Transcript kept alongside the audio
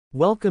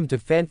Welcome to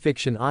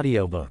Fanfiction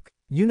Audiobook.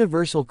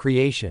 Universal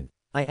Creation.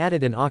 I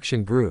added an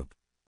auction group.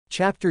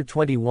 Chapter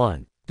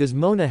 21. Does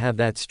Mona have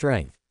that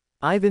strength?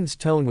 Ivan's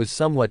tone was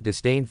somewhat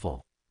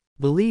disdainful.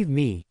 Believe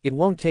me, it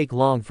won't take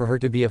long for her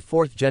to be a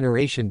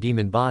fourth-generation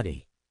demon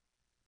body.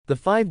 The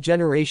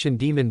fifth-generation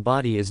demon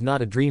body is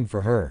not a dream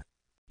for her.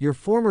 Your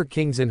former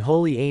kings and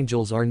holy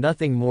angels are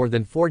nothing more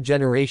than 4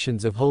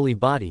 generations of holy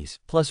bodies,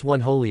 plus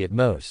 1 holy at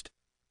most.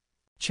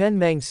 Chen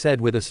Meng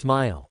said with a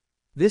smile.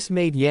 This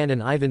made Yan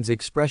and Ivan's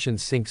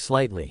expressions sink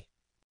slightly.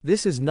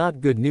 This is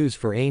not good news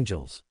for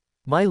angels.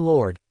 My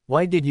lord,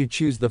 why did you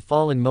choose the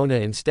fallen Mona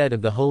instead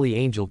of the holy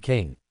angel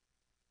king?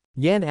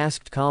 Yan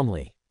asked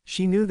calmly.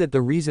 She knew that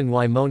the reason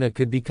why Mona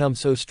could become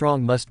so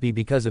strong must be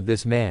because of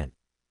this man.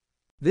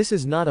 This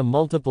is not a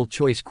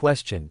multiple-choice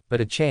question, but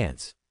a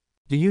chance.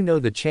 Do you know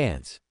the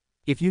chance?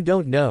 If you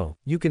don't know,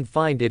 you can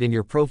find it in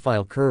your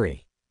profile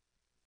curry.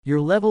 Your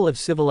level of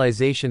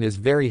civilization is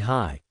very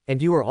high,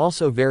 and you are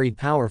also very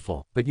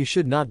powerful, but you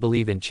should not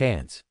believe in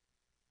chance.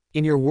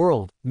 In your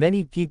world,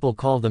 many people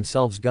call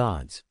themselves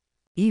gods.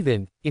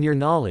 Even, in your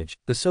knowledge,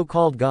 the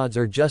so-called gods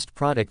are just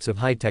products of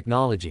high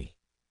technology.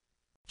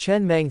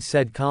 Chen Meng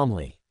said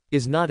calmly.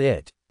 Is not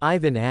it?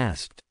 Ivan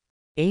asked.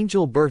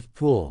 Angel birth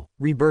pool,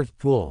 rebirth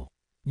pool.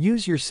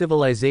 Use your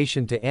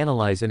civilization to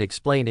analyze and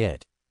explain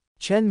it.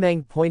 Chen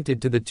Meng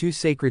pointed to the 2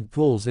 sacred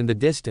pools in the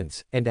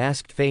distance, and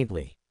asked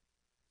faintly.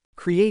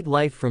 Create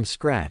life from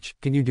scratch,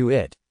 can you do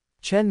it?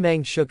 Chen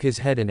Meng shook his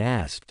head and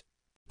asked.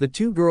 The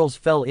 2 girls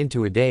fell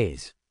into a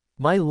daze.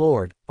 My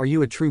lord, are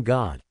you a true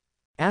god?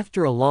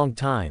 After a long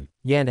time,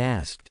 Yan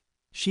asked.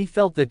 She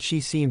felt that she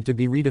seemed to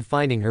be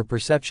redefining her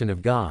perception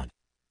of God.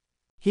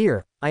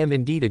 Here, I am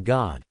indeed a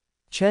god.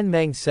 Chen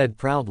Meng said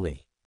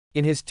proudly.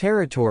 In his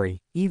territory,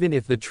 even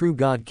if the true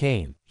god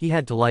came, he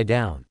had to lie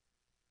down.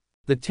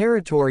 The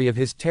territory of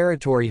his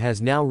territory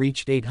has now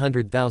reached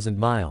 800,000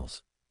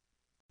 miles.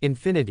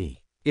 Infinity.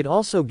 It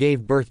also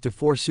gave birth to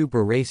 4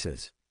 super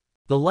races.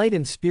 The light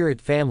and spirit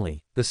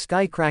family, the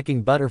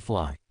sky-cracking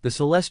butterfly, the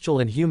celestial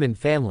and human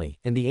family,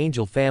 and the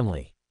angel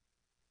family.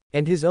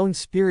 And his own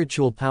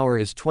spiritual power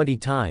is 20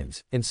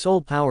 times, and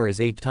soul power is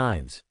 8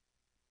 times.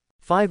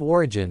 5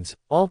 origins,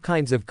 all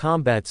kinds of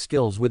combat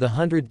skills with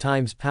 100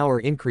 times power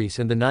increase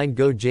and the 9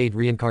 Go Jade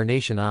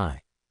reincarnation eye.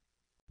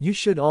 You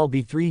should all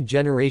be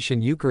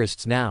 3-generation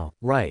Eucharists now,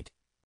 right?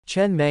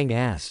 Chen Meng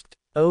asked.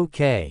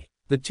 Okay.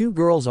 The 2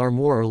 girls are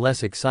more or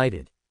less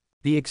excited.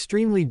 The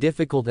extremely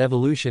difficult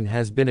evolution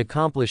has been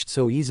accomplished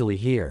so easily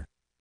here.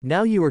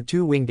 Now you are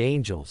 2-winged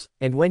angels,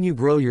 and when you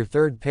grow your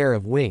 3rd pair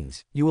of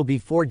wings, you will be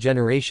 4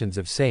 generations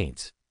of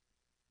saints.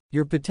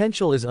 Your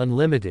potential is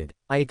unlimited.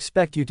 I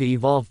expect you to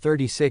evolve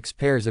 36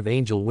 pairs of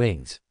angel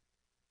wings.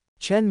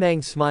 Chen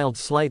Meng smiled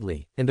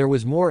slightly, and there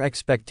was more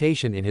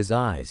expectation in his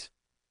eyes.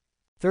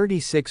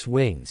 36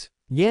 wings.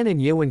 Yan and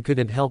Yuan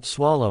couldn't help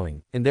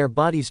swallowing, and their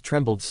bodies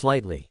trembled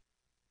slightly.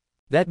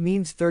 That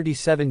means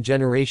 37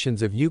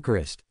 generations of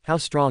Eucharist, how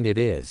strong it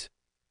is.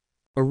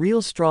 A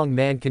real strong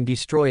man can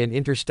destroy an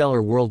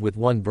interstellar world with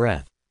 1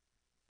 breath.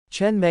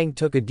 Chen Meng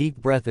took a deep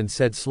breath and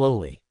said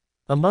slowly.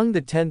 Among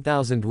the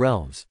 10,000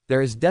 realms,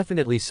 there is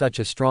definitely such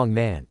a strong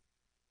man.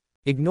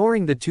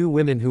 Ignoring the 2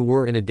 women who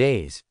were in a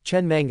daze,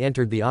 Chen Meng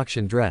entered the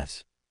auction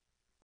dress.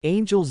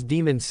 Angel's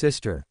demon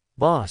sister,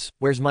 boss,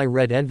 where's my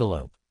red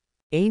envelope?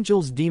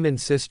 Angel's demon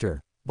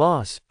sister,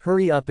 boss,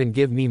 hurry up and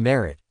give me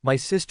merit, my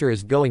sister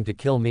is going to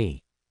kill me.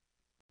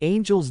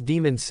 Angel's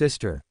demon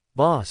sister,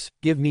 boss,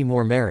 give me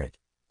more merit.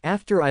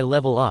 After I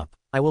level up,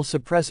 I will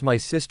suppress my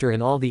sister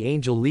and all the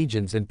angel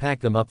legions and pack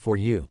them up for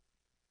you.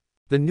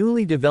 The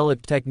newly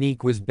developed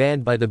technique was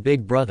banned by the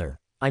big brother.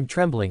 I'm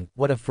trembling,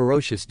 what a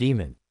ferocious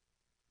demon.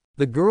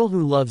 The girl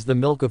who loves the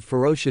milk of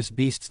ferocious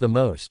beasts the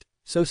most,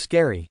 so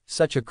scary,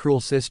 such a cruel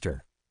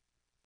sister.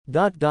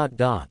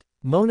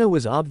 Mona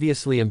was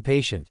obviously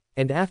impatient,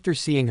 and after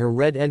seeing her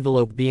red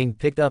envelope being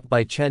picked up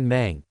by Chen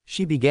Meng,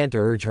 she began to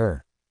urge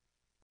her.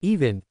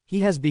 Even, he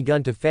has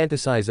begun to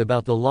fantasize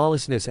about the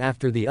lawlessness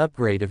after the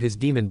upgrade of his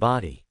demon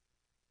body.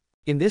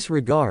 In this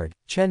regard,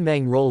 Chen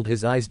Meng rolled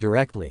his eyes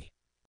directly.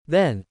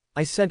 Then,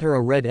 I sent her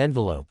a red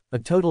envelope, a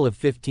total of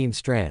 15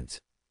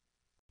 strands.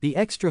 The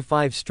extra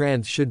 5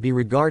 strands should be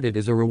regarded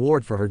as a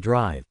reward for her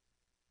drive.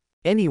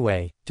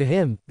 Anyway, to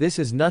him, this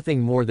is nothing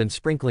more than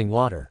sprinkling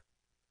water.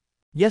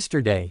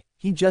 Yesterday,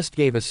 he just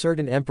gave a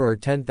certain emperor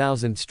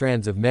 10,000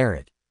 strands of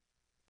merit.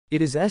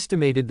 It is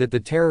estimated that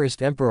the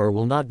terrorist emperor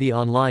will not be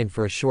online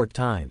for a short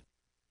time.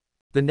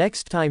 The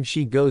next time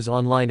she goes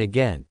online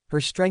again,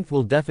 her strength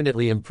will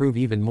definitely improve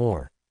even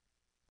more.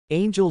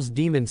 Angel's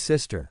demon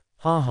sister,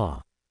 haha.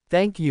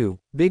 Thank you,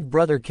 big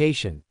brother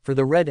Cation, for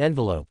the red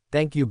envelope,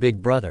 thank you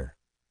big brother.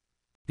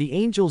 The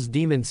angel's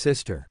demon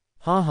sister,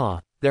 haha,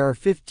 there are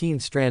 15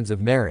 strands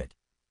of merit.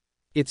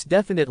 It's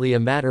definitely a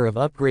matter of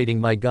upgrading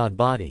my god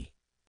body.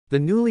 The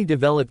newly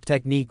developed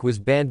technique was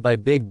banned by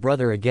Big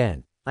Brother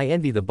again. I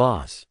envy the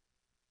boss.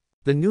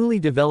 The newly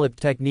developed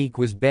technique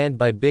was banned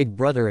by Big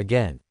Brother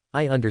again.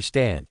 I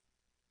understand.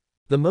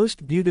 The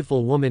most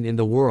beautiful woman in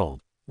the world.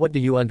 What do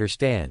you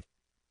understand?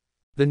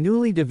 The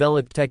newly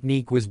developed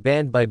technique was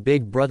banned by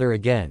Big Brother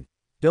again.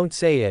 Don't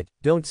say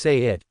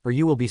it, or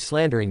you will be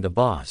slandering the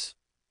boss.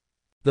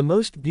 The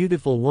most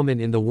beautiful woman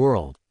in the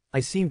world,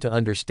 I seem to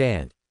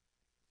understand. ...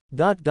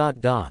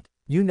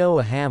 You know,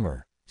 a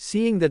hammer.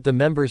 Seeing that the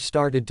members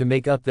started to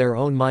make up their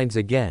own minds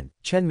again,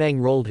 Chen Meng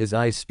rolled his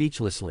eyes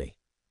speechlessly.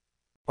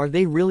 Are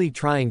they really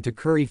trying to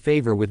curry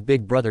favor with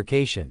Big Brother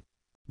Cation?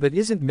 But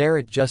isn't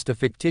merit just a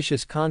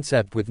fictitious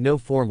concept with no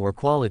form or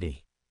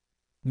quality?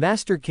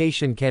 Master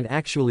Cation can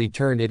actually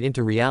turn it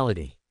into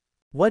reality.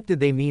 What did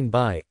they mean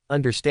by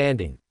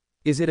understanding?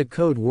 Is it a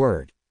code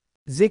word?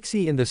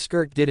 Zixi in the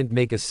skirt didn't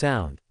make a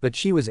sound, but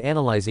she was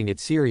analyzing it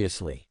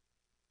seriously.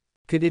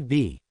 Could it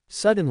be?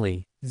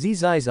 Suddenly,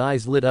 Zizai's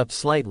eyes lit up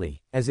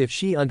slightly, as if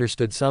she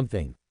understood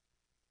something.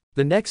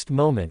 The next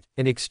moment,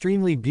 an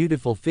extremely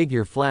beautiful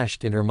figure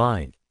flashed in her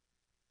mind.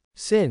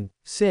 Sin,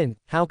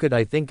 how could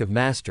I think of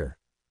Master?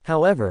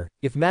 However,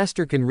 if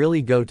Master can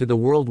really go to the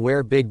world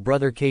where Big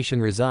Brother Cation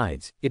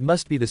resides, it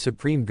must be the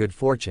supreme good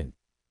fortune.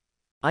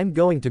 I'm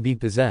going to be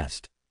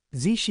possessed.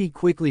 Zishi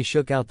quickly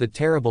shook out the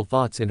terrible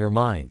thoughts in her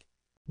mind.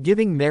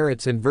 Giving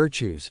merits and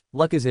virtues,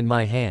 luck is in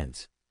my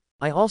hands.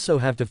 I also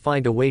have to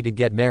find a way to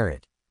get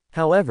merit.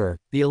 However,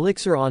 the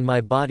elixir on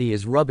my body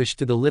is rubbish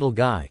to the little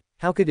guy.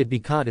 How could it be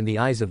caught in the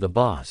eyes of the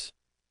boss?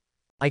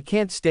 I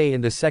can't stay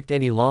in the sect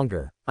any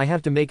longer. I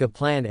have to make a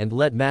plan and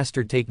let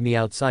Master take me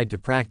outside to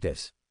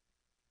practice.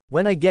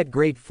 When I get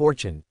great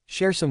fortune,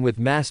 share some with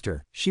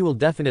Master, she will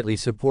definitely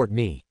support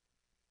me.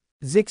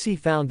 Zixi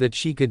found that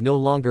she could no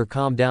longer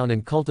calm down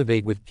and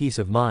cultivate with peace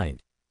of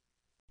mind.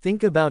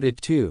 Think about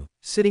it too,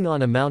 sitting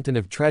on a mountain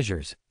of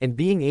treasures, and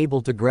being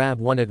able to grab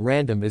one at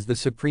random is the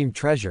supreme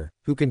treasure,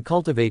 who can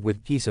cultivate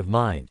with peace of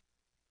mind.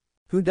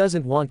 Who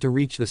doesn't want to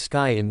reach the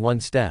sky in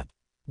one step? ...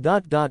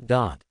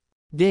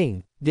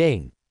 Ding,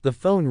 ding, the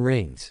phone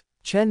rings.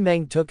 Chen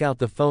Meng took out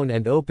the phone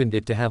and opened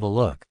it to have a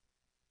look.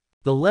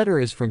 The letter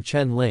is from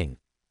Chen Ling.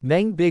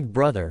 Meng Big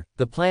Brother,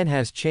 the plan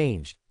has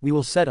changed, we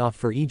will set off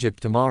for Egypt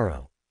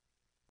tomorrow.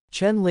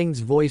 Chen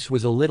Ling's voice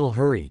was a little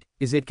hurried.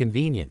 Is it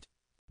convenient?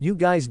 You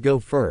guys go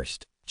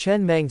first,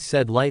 Chen Meng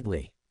said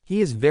lightly.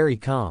 He is very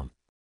calm.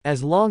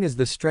 As long as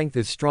the strength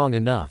is strong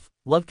enough,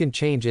 love can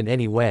change in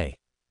any way.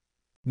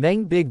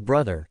 Meng Big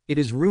Brother, it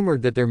is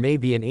rumored that there may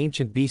be an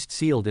ancient beast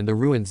sealed in the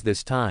ruins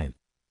this time.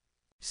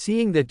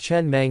 Seeing that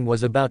Chen Meng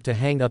was about to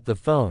hang up the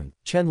phone,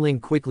 Chen Ling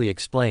quickly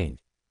explained.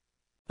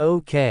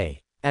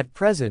 Okay. At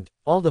present,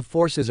 all the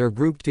forces are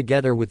grouped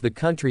together with the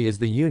country as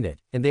the unit,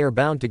 and they are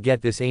bound to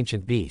get this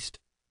ancient beast.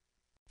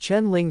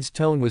 Chen Ling's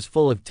tone was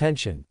full of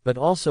tension, but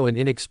also an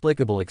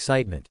inexplicable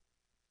excitement.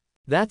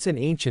 That's an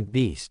ancient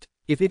beast.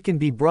 If it can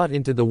be brought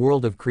into the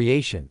world of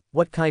creation,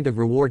 what kind of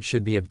reward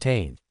should be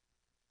obtained?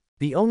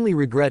 The only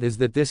regret is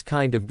that this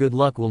kind of good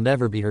luck will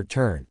never be her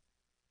turn.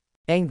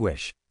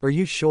 Anguish. Are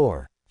you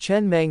sure?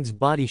 Chen Meng's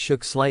body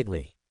shook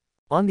slightly.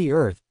 On the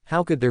earth,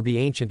 how could there be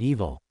ancient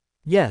evil?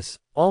 Yes,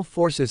 all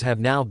forces have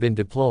now been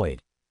deployed.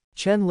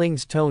 Chen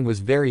Ling's tone was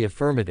very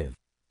affirmative.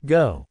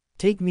 Go.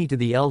 Take me to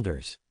the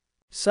elders.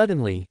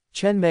 Suddenly,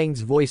 Chen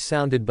Meng's voice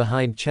sounded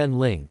behind Chen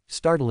Ling,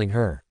 startling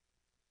her.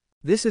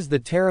 This is the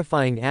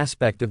terrifying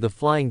aspect of the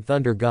Flying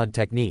Thunder God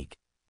technique.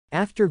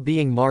 After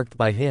being marked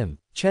by him,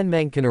 Chen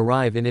Meng can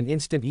arrive in an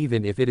instant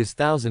even if it is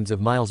thousands of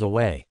miles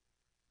away.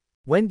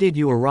 When did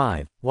you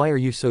arrive? Why are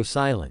you so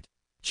silent?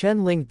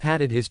 Chen Ling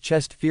patted his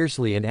chest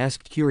fiercely and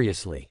asked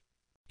curiously.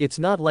 It's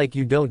not like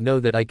you don't know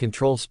that I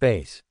control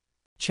space.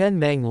 Chen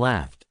Meng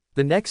laughed.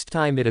 The next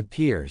time it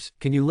appears,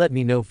 can you let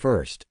me know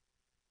first?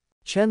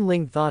 Chen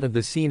Ling thought of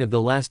the scene of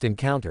the last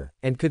encounter,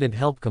 and couldn't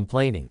help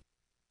complaining.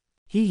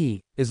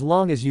 As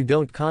long as you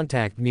don't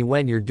contact me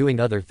when you're doing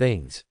other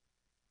things.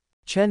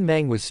 Chen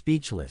Meng was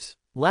speechless.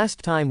 Last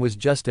time was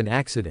just an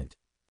accident.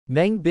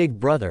 Meng Big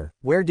Brother,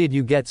 where did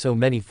you get so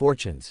many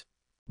fortunes?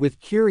 With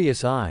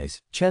curious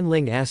eyes, Chen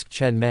Ling asked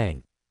Chen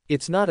Meng.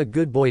 It's not a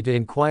good boy to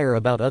inquire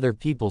about other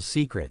people's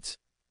secrets.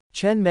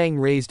 Chen Meng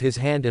raised his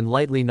hand and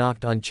lightly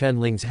knocked on Chen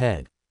Ling's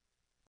head.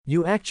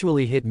 You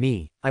actually hit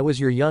me, I was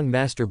your young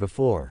master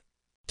before.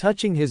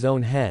 Touching his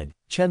own head,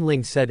 Chen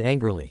Ling said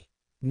angrily.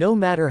 No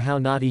matter how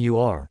naughty you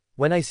are,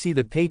 when I see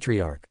the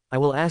patriarch, I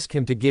will ask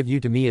him to give you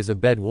to me as a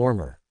bed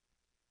warmer.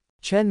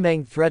 Chen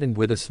Meng threatened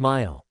with a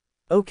smile.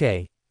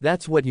 Okay,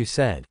 that's what you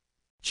said.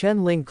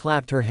 Chen Ling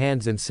clapped her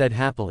hands and said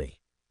happily.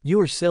 You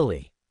are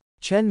silly.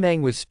 Chen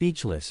Meng was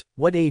speechless.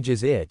 What age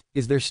is it?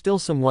 Is there still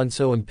someone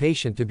so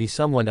impatient to be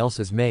someone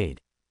else's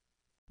maid?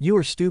 You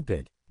are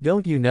stupid.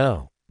 Don't you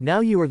know? Now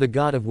you are the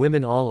god of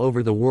women all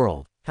over the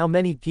world. How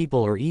many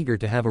people are eager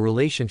to have a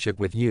relationship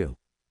with you?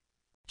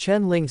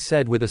 Chen Ling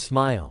said with a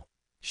smile.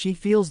 She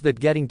feels that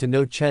getting to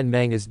know Chen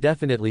Meng is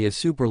definitely a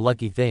super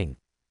lucky thing.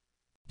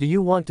 Do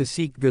you want to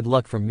seek good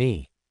luck from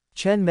me?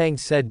 Chen Meng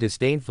said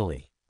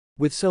disdainfully.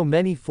 With so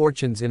many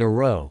fortunes in a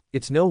row,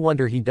 it's no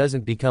wonder he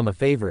doesn't become a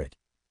favorite.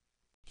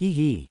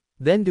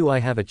 Then do I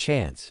have a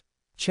chance?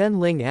 Chen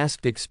Ling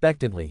asked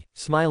expectantly,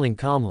 smiling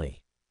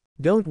calmly.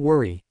 Don't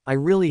worry, I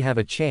really have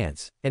a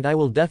chance, and I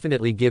will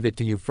definitely give it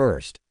to you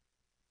first.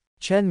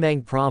 Chen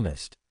Meng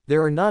promised.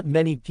 There are not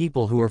many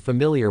people who are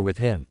familiar with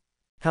him.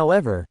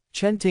 However,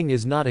 Chenting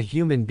is not a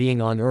human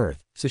being on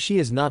Earth, so she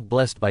is not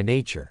blessed by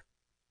nature.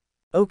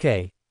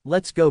 Okay,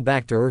 let's go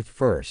back to Earth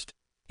first.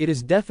 It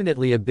is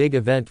definitely a big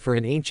event for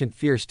an ancient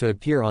fierce to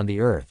appear on the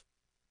Earth.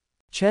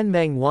 Chen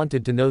Meng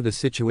wanted to know the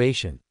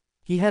situation.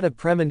 He had a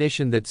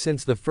premonition that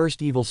since the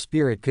first evil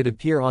spirit could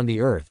appear on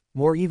the Earth,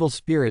 more evil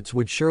spirits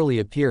would surely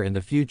appear in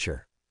the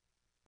future.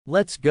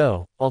 Let's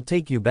go, I'll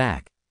take you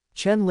back.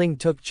 Chen Ling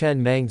took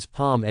Chen Meng's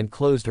palm and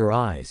closed her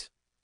eyes.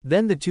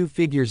 Then the two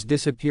figures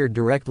disappeared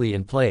directly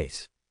in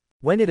place.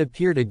 When it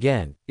appeared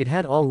again, it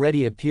had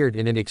already appeared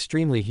in an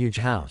extremely huge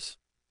house.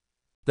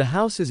 The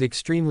house is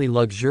extremely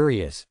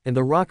luxurious, and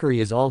the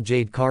rockery is all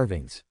jade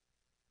carvings.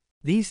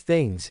 These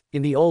things,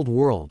 in the old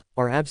world,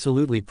 are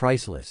absolutely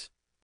priceless.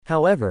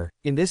 However,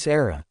 in this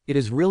era, it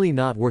is really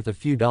not worth a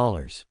few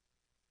dollars.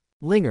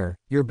 Linger,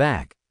 you're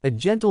back. A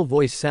gentle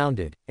voice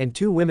sounded, and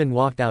two women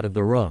walked out of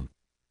the room.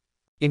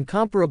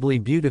 Incomparably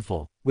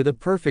beautiful, with a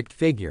perfect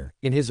figure,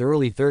 in his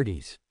early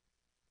 30s.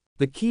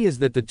 The key is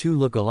that the two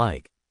look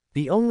alike.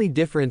 The only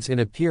difference in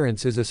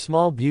appearance is a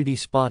small beauty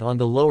spot on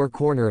the lower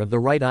corner of the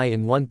right eye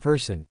in one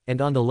person,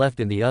 and on the left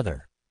in the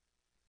other.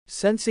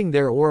 Sensing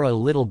their aura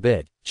a little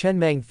bit, Chen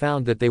Meng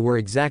found that they were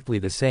exactly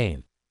the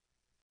same.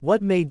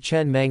 What made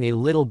Chen Meng a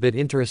little bit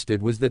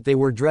interested was that they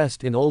were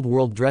dressed in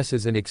old-world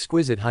dresses and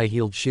exquisite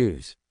high-heeled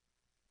shoes.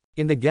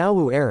 In the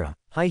Gaowu era,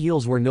 high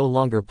heels were no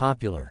longer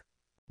popular.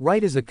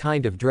 Right is a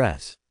kind of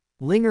dress.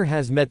 Linger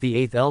has met the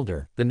 8th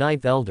elder, the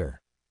 9th elder.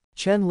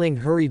 Chen Ling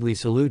hurriedly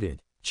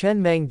saluted.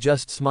 Chen Meng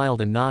just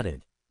smiled and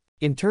nodded.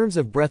 In terms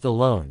of breath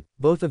alone,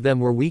 both of them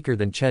were weaker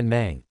than Chen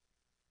Meng.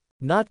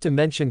 Not to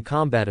mention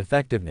combat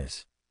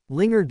effectiveness.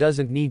 Linger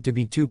doesn't need to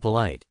be too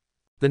polite.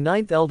 The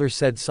 9th elder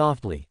said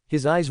softly,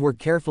 his eyes were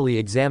carefully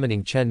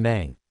examining Chen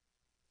Meng.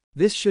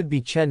 This should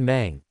be Chen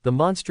Meng, the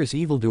monstrous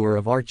evildoer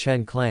of our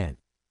Chen clan.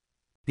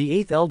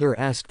 The 8th elder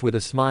asked with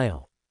a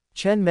smile.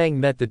 Chen Meng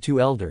met the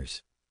two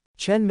elders.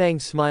 Chen Meng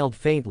smiled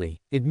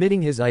faintly,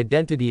 admitting his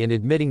identity and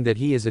admitting that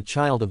he is a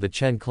child of the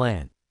Chen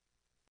clan.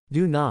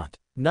 Do not.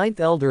 9th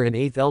elder and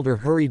 8th elder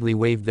hurriedly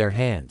waved their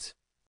hands.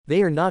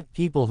 They are not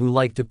people who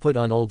like to put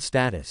on old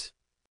status.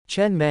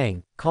 Chen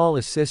Meng, call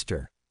a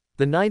sister.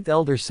 The 9th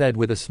elder said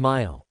with a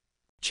smile.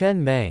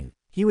 Chen Meng.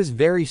 He was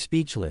very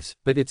speechless,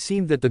 but it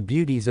seemed that the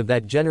beauties of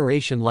that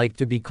generation liked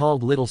to be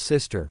called little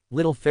sister,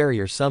 little fairy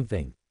or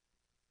something.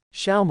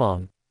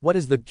 Xiaomong, what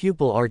is the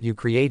pupil art you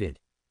created?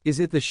 Is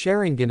it the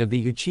Sharingan of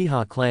the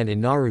Uchiha clan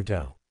in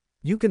Naruto?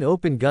 You can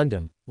open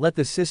Gundam, let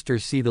the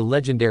sisters see the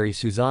legendary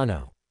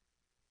Susanoo.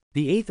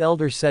 The 8th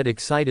elder said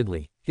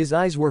excitedly, his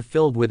eyes were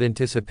filled with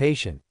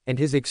anticipation, and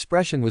his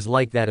expression was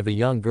like that of a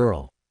young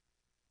girl.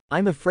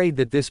 I'm afraid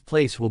that this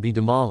place will be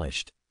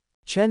demolished.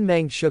 Chen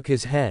Meng shook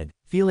his head,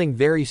 feeling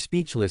very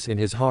speechless in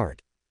his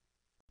heart.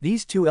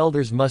 These two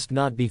elders must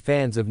not be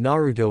fans of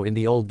Naruto in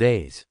the old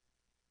days.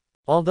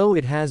 Although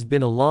it has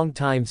been a long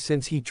time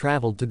since he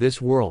traveled to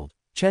this world,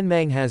 Chen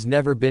Meng has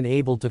never been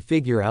able to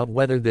figure out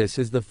whether this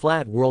is the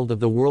flat world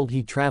of the world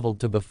he traveled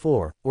to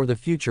before, or the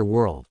future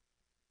world.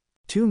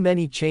 Too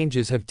many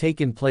changes have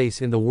taken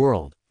place in the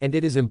world, and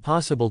it is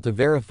impossible to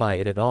verify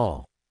it at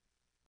all.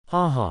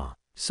 Haha.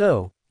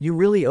 So, you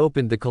really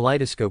opened the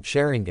kaleidoscope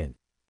Sharingan.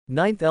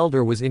 9th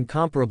elder was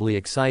incomparably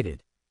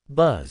excited.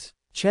 Buzz.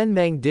 Chen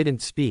Meng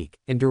didn't speak,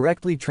 and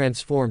directly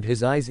transformed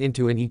his eyes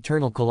into an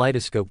eternal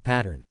kaleidoscope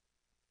pattern.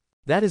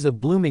 That is a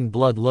blooming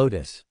blood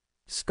lotus.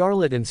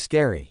 Scarlet and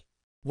scary.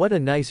 What a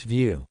nice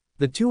view.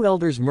 The two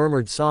elders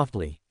murmured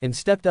softly, and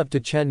stepped up to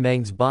Chen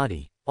Meng's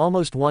body,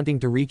 almost wanting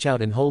to reach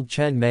out and hold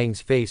Chen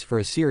Meng's face for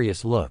a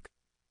serious look.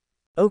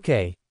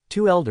 Okay,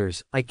 two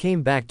elders, I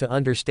came back to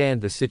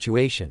understand the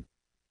situation.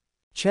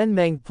 Chen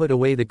Meng put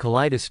away the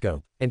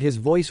kaleidoscope, and his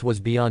voice was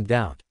beyond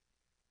doubt.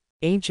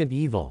 Ancient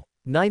evil?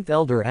 9th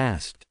elder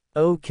asked.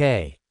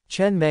 Okay.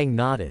 Chen Meng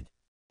nodded.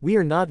 We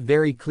are not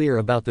very clear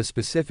about the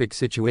specific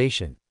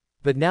situation.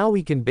 But now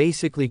we can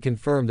basically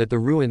confirm that the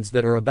ruins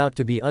that are about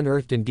to be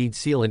unearthed indeed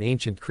seal an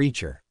ancient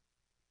creature.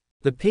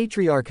 The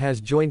patriarch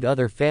has joined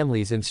other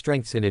families and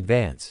strengths in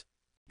advance.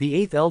 The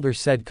 8th elder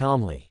said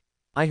calmly.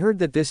 I heard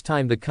that this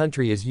time the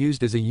country is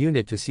used as a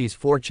unit to seize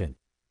fortune.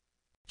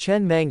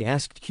 Chen Meng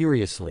asked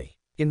curiously.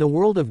 In the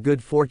world of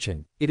good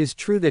fortune, it is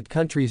true that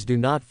countries do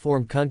not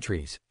form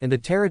countries, and the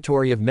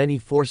territory of many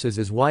forces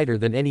is wider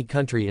than any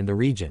country in the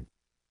region.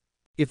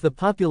 If the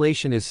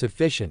population is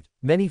sufficient,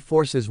 many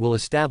forces will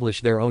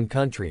establish their own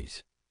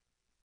countries.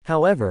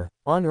 However,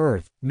 on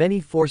Earth, many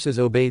forces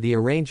obey the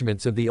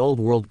arrangements of the Old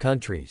World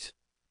countries.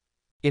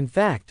 In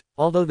fact,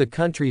 although the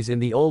countries in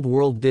the Old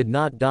World did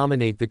not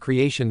dominate the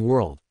creation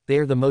world, they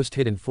are the most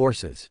hidden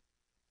forces.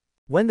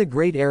 When the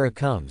Great Era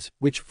comes,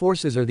 which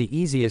forces are the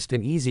easiest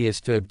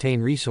to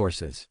obtain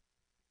resources?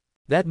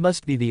 That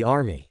must be the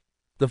army.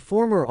 The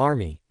former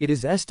army, it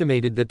is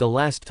estimated that the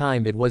last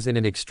time it was in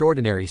an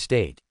extraordinary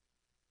state.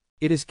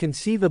 It is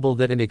conceivable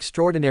that an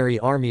extraordinary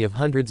army of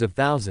hundreds of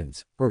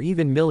thousands, or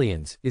even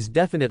millions, is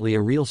definitely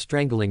a real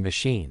strangling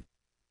machine.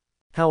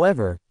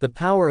 However, the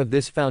power of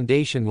this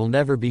foundation will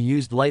never be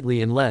used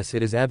lightly unless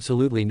it is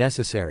absolutely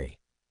necessary.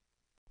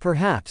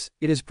 Perhaps,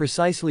 it is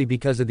precisely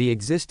because of the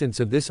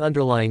existence of this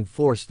underlying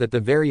force that the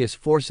various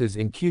forces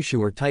in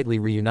Kyushu are tightly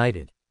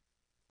reunited.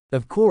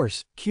 Of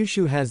course,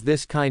 Kyushu has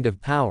this kind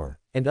of power,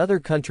 and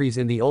other countries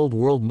in the old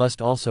world must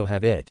also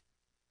have it.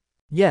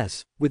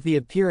 Yes, with the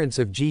appearance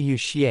of Jiyu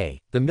Xie,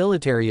 the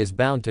military is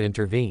bound to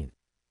intervene.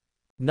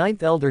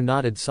 Ninth Elder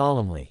nodded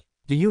solemnly.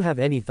 Do you have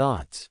any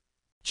thoughts?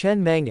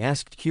 Chen Meng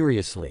asked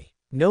curiously.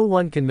 No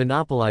one can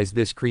monopolize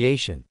this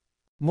creation.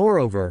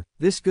 Moreover,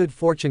 this good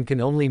fortune can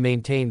only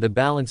maintain the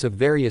balance of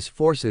various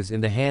forces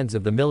in the hands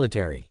of the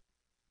military.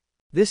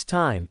 This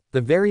time, the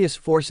various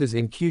forces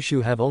in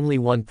Kyushu have only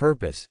one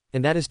purpose,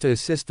 and that is to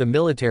assist the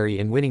military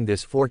in winning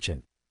this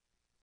fortune.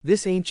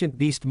 This ancient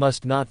beast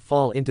must not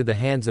fall into the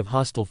hands of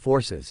hostile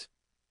forces.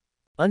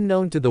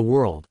 Unknown to the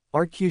world,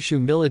 our Kyushu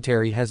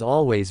military has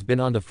always been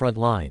on the front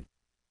line.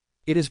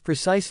 It is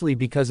precisely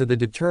because of the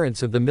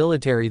deterrence of the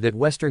military that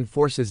Western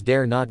forces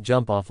dare not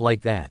jump off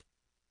like that.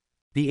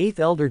 The Eighth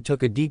Elder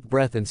took a deep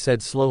breath and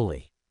said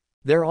slowly.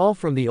 They're all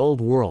from the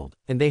old world,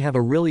 and they have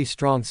a really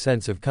strong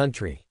sense of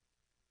country.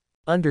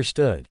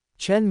 Understood.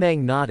 Chen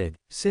Meng nodded.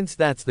 Since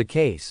that's the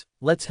case,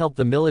 let's help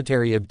the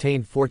military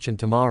obtain fortune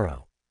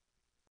tomorrow.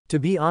 To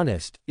be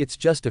honest, it's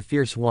just a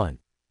fierce one.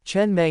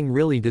 Chen Meng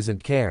really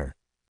doesn't care.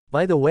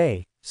 By the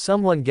way,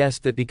 someone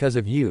guessed that because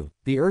of you,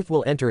 the earth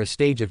will enter a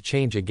stage of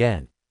change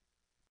again.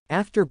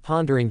 After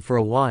pondering for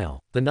a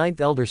while, the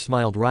Ninth Elder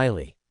smiled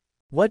wryly.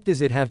 What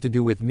does it have to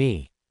do with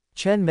me?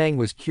 Chen Meng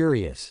was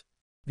curious.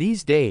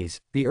 These days,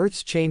 the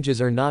Earth's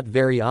changes are not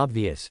very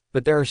obvious,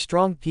 but there are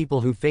strong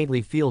people who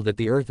faintly feel that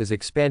the Earth is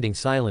expanding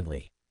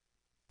silently.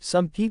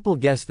 Some people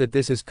guess that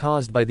this is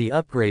caused by the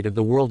upgrade of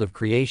the world of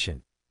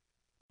creation.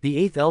 The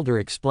Eighth Elder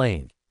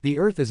explained. The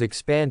Earth is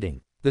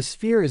expanding. The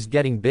sphere is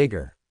getting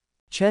bigger.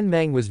 Chen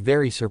Meng was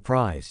very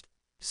surprised.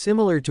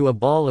 Similar to a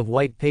ball of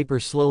white paper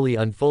slowly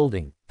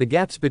unfolding, the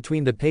gaps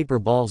between the paper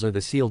balls are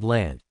the sealed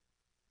land.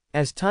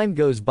 As time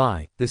goes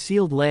by, the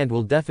sealed land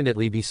will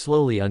definitely be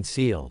slowly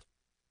unsealed.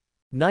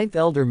 Ninth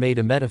Elder made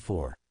a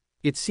metaphor.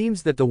 It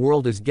seems that the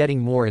world is getting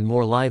more and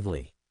more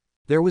lively.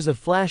 There was a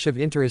flash of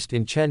interest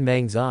in Chen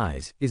Meng's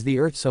eyes. Is the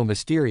earth so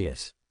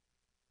mysterious?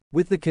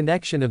 With the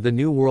connection of the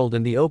new world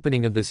and the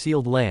opening of the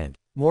sealed land,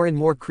 more and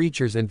more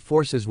creatures and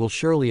forces will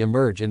surely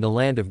emerge in the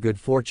land of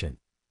good fortune.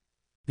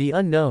 The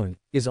unknown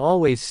is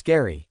always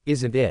scary,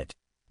 isn't it?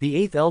 The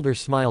Eighth Elder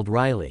smiled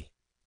wryly.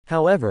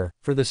 However,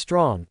 for the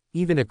strong,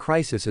 even a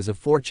crisis is a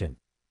fortune.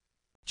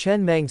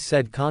 Chen Meng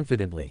said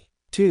confidently.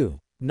 2.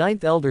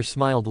 Ninth Elder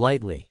smiled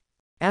lightly.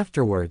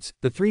 Afterwards,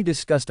 the three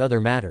discussed other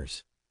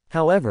matters.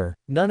 However,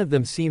 none of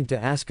them seemed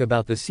to ask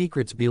about the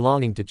secrets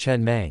belonging to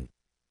Chen Meng.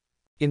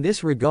 In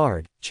this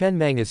regard, Chen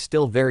Meng is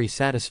still very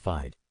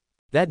satisfied.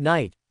 That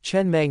night,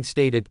 Chen Meng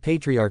stayed at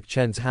Patriarch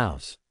Chen's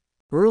house.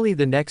 Early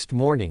the next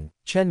morning,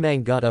 Chen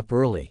Meng got up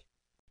early.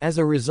 As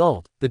a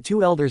result, the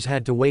two elders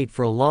had to wait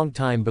for a long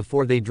time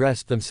before they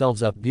dressed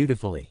themselves up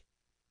beautifully.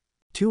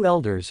 Two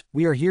elders,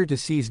 we are here to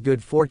seize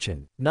good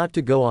fortune, not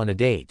to go on a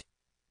date.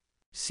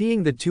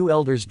 Seeing the two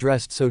elders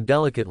dressed so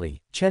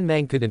delicately, Chen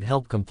Meng couldn't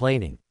help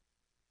complaining.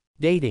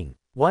 Dating?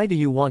 Why do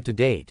you want to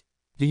date?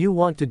 Do you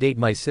want to date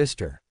my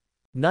sister?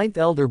 Ninth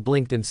Elder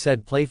blinked and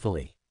said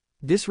playfully.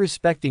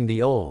 Disrespecting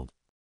the old.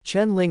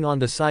 Chen Ling on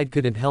the side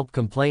couldn't help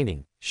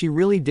complaining. She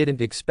really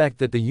didn't expect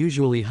that the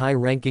usually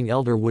high-ranking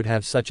elder would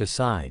have such a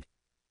side.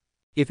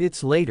 If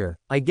it's later,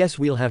 I guess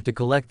we'll have to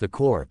collect the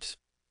corpse.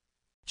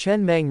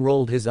 Chen Meng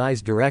rolled his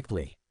eyes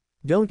directly.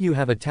 Don't you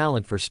have a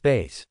talent for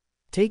space?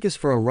 Take us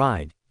for a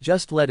ride,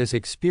 just let us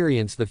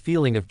experience the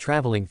feeling of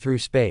traveling through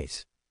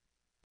space.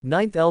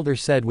 Ninth Elder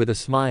said with a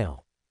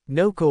smile.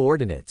 No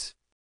coordinates.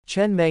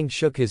 Chen Meng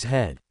shook his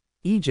head.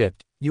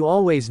 Egypt, you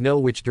always know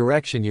which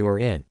direction you are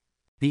in.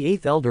 The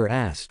Eighth Elder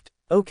asked.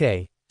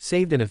 Okay,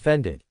 saved and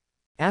offended.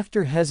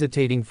 After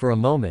hesitating for a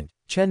moment,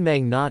 Chen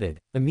Meng nodded,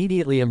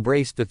 immediately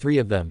embraced the three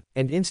of them,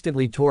 and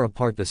instantly tore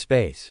apart the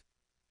space.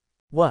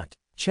 What?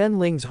 Chen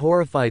Ling's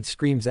horrified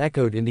screams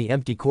echoed in the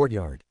empty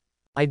courtyard.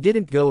 I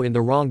didn't go in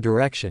the wrong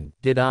direction,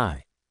 did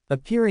I?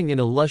 Appearing in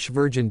a lush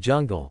virgin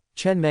jungle,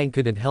 Chen Meng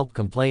couldn't help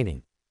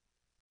complaining.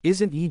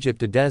 Isn't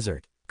Egypt a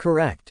desert?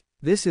 Correct.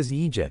 This is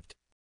Egypt.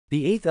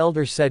 The Eighth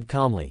Elder said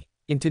calmly.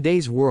 In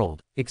today's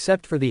world,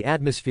 except for the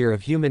atmosphere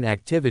of human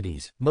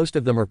activities, most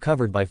of them are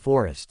covered by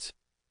forests.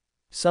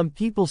 Some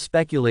people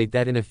speculate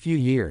that in a few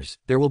years,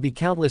 there will be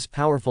countless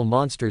powerful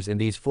monsters in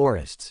these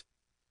forests.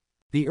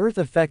 The Earth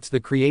affects the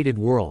created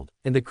world,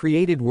 and the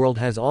created world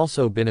has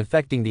also been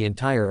affecting the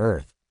entire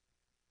Earth.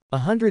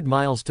 100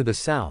 miles to the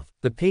south,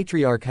 the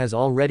Patriarch has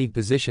already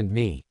positioned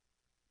me.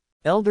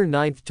 Elder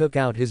Ninth took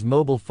out his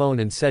mobile phone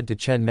and said to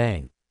Chen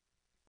Meng.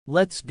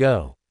 Let's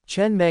go.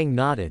 Chen Meng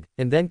nodded,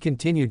 and then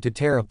continued to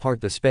tear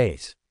apart the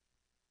space.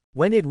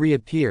 When it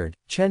reappeared,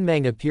 Chen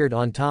Meng appeared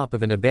on top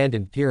of an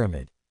abandoned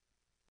pyramid.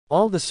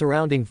 All the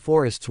surrounding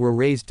forests were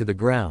razed to the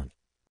ground.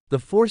 The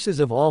forces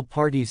of all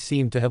parties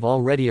seem to have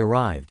already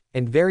arrived,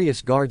 and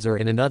various guards are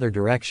in another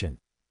direction.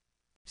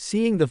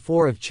 Seeing the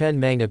four of Chen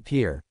Meng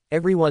appear,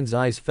 everyone's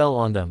eyes fell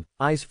on them,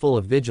 eyes full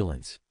of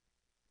vigilance.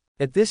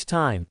 At this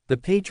time, the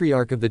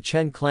patriarch of the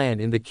Chen clan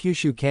in the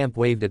Kyushu camp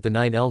waved at the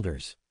 9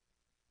 elders.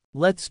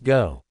 "Let's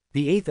go,"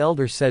 the 8th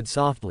elder said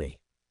softly.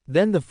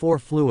 Then the 4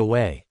 flew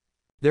away.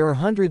 There are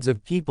hundreds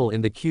of people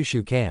in the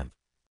Kyushu camp.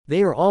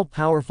 They are all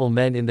powerful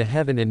men in the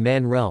heaven and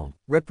man realm,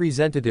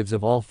 representatives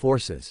of all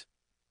forces.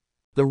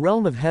 The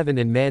realm of heaven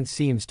and man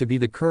seems to be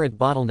the current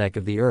bottleneck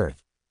of the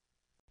earth.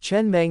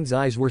 Chen Mang's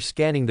eyes were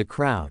scanning the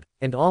crowd,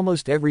 and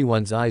almost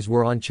everyone's eyes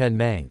were on Chen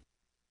Mang.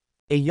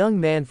 A young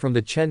man from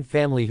the Chen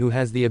family who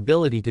has the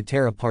ability to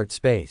tear apart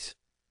space.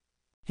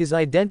 His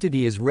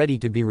identity is ready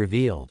to be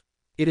revealed.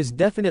 It is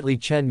definitely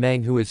Chen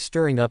Mang who is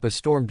stirring up a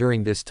storm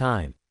during this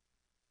time.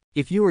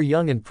 If you are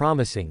young and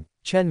promising,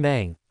 Chen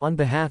Mang, on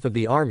behalf of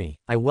the army,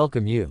 I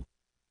welcome you.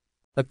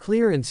 A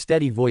clear and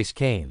steady voice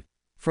came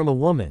from a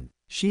woman.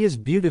 She is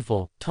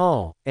beautiful,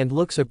 tall, and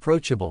looks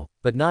approachable,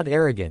 but not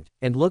arrogant,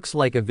 and looks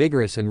like a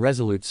vigorous and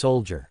resolute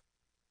soldier.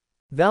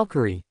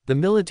 Valkyrie, the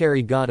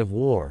military god of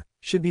war,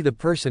 should be the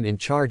person in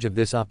charge of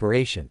this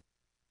operation.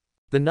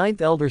 The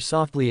 9th elder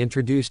softly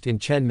introduced in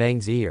Chen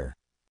Mang's ear.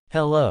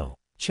 "Hello."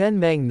 Chen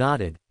Mang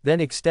nodded, then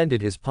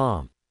extended his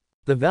palm.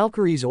 The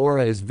Valkyrie's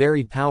aura is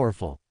very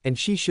powerful, and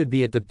she should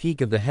be at the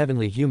peak of the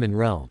heavenly human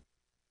realm.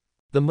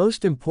 The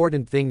most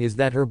important thing is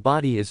that her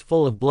body is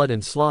full of blood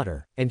and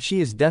slaughter, and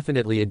she is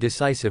definitely a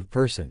decisive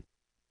person.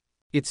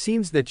 It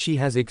seems that she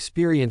has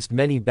experienced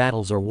many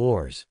battles or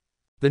wars.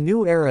 The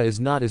new era is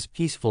not as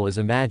peaceful as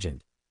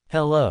imagined.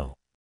 "Hello."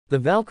 The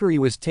Valkyrie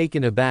was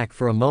taken aback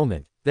for a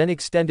moment, then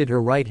extended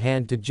her right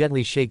hand to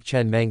gently shake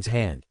Chen Mang's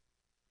hand.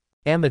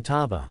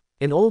 Amitabha.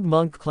 An old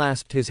monk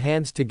clasped his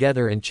hands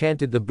together and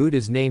chanted the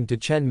Buddha's name to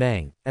Chen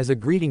Mang, as a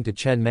greeting to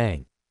Chen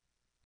Mang.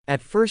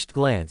 At first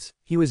glance,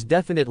 he was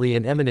definitely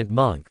an eminent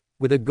monk,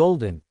 with a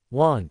golden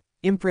wand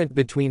imprint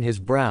between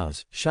his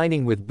brows,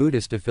 shining with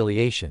Buddhist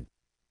affiliation.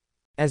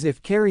 As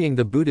if carrying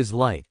the Buddha's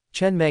light,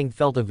 Chen Mang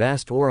felt a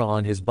vast aura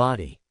on his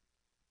body.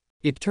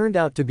 It turned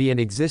out to be an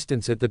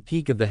existence at the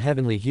peak of the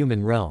heavenly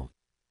human realm.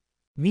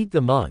 "Meet the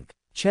monk."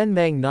 Chen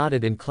Mang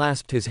nodded and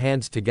clasped his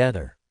hands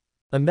together.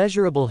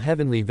 "Immeasurable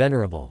heavenly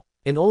venerable."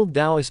 An old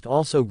Taoist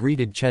also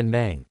greeted Chen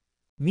Mang.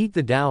 "Meet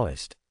the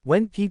Taoist."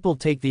 When people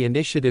take the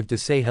initiative to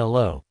say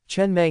hello,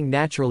 Chen Mang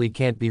naturally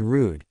can't be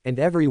rude, and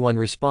everyone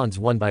responds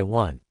one by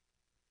one.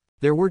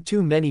 There were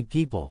too many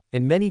people,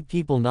 and many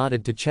people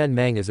nodded to Chen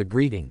Mang as a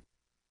greeting.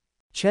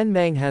 Chen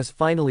Mang has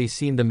finally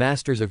seen the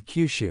masters of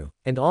Kyushu,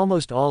 and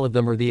almost all of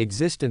them are the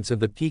existence of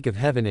the peak of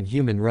heaven and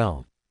human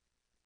realm.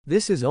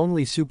 This is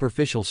only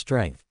superficial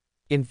strength.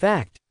 In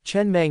fact,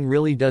 Chen Mang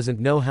really doesn't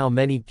know how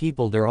many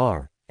people there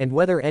are, and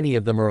whether any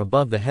of them are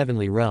above the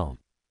heavenly realm.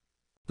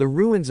 The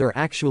ruins are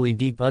actually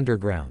deep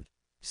underground.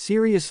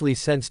 Seriously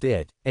sensed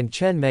it, and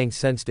Chen Mang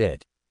sensed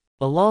it.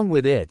 Along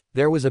with it,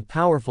 there was a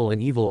powerful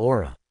and evil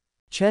aura.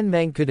 Chen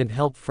Mang couldn't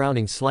help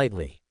frowning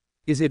slightly.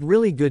 Is it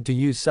really good to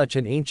use such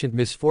an ancient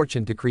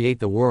misfortune to create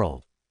the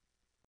world?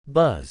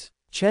 Buzz.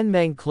 Chen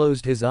Mang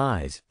closed his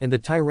eyes, and the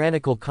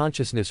tyrannical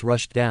consciousness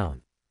rushed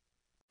down.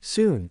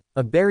 Soon,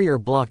 a barrier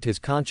blocked his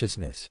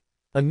consciousness.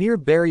 A mere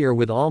barrier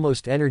with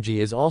almost energy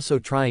is also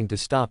trying to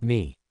stop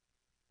me.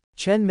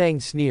 Chen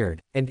Mang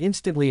sneered, and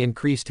instantly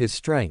increased his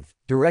strength,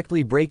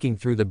 directly breaking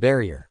through the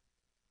barrier.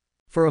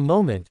 For a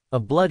moment, a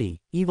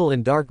bloody, evil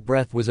and dark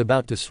breath was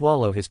about to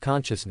swallow his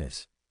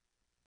consciousness.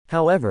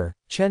 However,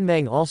 Chen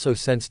Mang also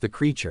sensed the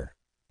creature.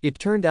 It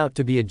turned out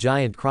to be a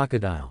giant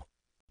crocodile.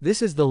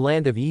 This is the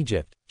land of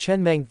Egypt.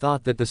 Chen Mang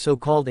thought that the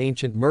so-called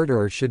ancient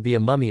murderer should be a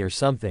mummy or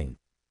something.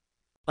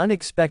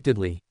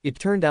 Unexpectedly, it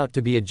turned out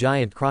to be a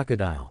giant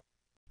crocodile.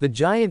 The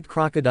giant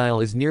crocodile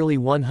is nearly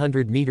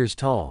 100 meters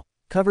tall,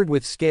 covered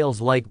with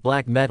scales like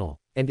black metal,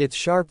 and its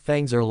sharp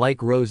fangs are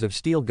like rows of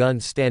steel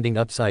guns standing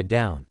upside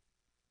down.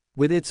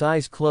 With its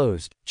eyes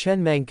closed,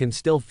 Chen Mang can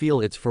still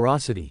feel its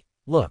ferocity.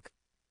 "Look."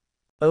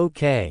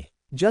 Okay.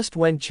 Just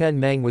when Chen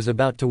Mang was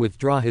about to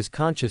withdraw his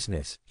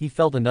consciousness, he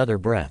felt another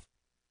breath.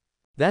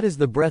 That is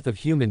the breath of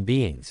human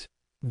beings.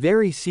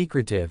 Very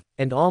secretive,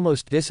 and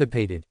almost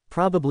dissipated,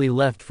 probably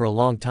left for a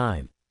long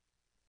time.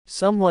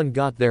 Someone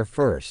got there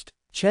first.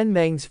 Chen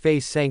Mang's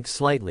face sank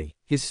slightly,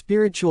 his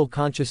spiritual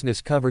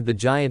consciousness covered the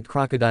giant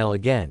crocodile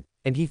again,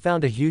 and he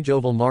found a huge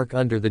oval mark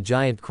under the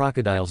giant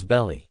crocodile's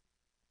belly.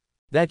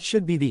 That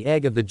should be the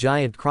egg of the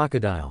giant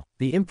crocodile,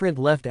 the imprint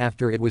left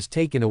after it was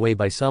taken away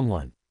by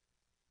someone.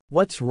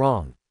 What's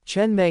wrong?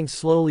 Chen Mang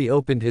slowly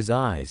opened his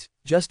eyes,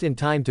 just in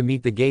time to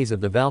meet the gaze of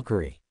the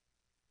Valkyrie.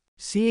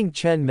 Seeing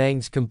Chen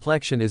Mang's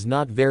complexion is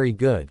not very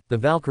good, the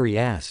Valkyrie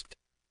asked.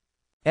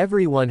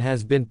 Everyone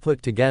has been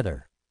put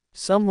together.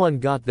 Someone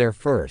got there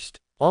first.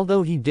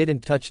 Although he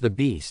didn't touch the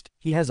beast,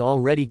 he has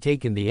already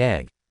taken the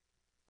egg.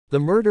 The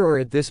murderer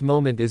at this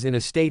moment is in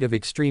a state of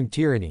extreme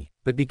tyranny,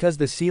 but because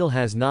the seal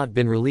has not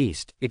been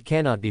released, it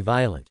cannot be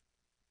violent.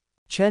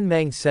 Chen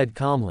Mang said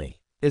calmly.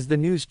 Is the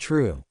news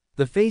true?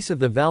 The face of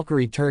the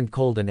Valkyrie turned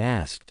cold and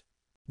asked.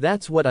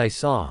 That's what I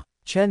saw.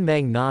 Chen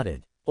Mang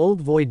nodded.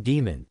 Old Void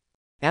Demon.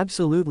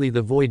 Absolutely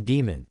the Void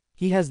Demon.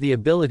 He has the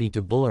ability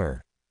to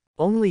blur.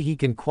 Only he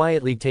can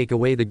quietly take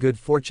away the good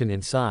fortune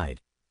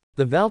inside.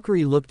 The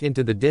Valkyrie looked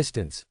into the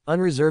distance,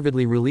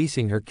 unreservedly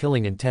releasing her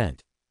killing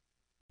intent.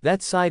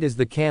 That side is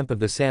the camp of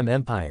the Sam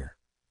Empire.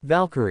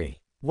 Valkyrie.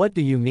 What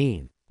do you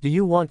mean? Do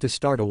you want to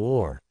start a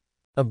war?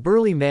 A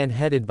burly man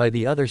headed by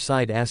the other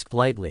side asked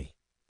lightly.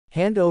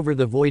 Hand over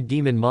the void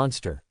demon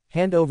monster,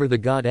 hand over the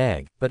god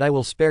egg, but I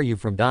will spare you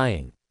from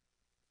dying.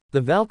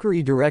 The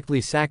Valkyrie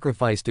directly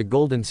sacrificed a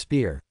golden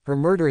spear, her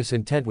murderous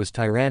intent was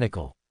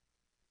tyrannical.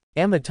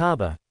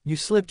 Amitabha, you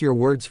slipped your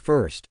words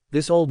first,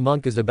 this old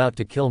monk is about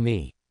to kill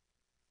me.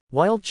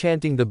 While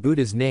chanting the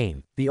Buddha's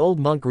name, the old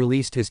monk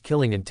released his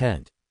killing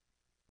intent.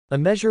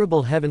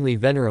 Immeasurable heavenly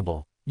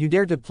venerable, you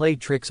dare to play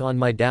tricks on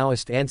my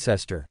Taoist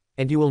ancestor,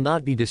 and you will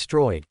not be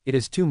destroyed, it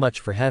is too much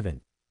for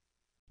heaven.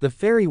 The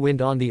fairy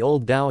wind on the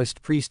old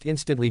Taoist priest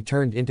instantly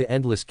turned into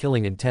endless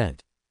killing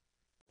intent.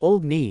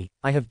 Old Ni,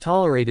 I have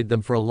tolerated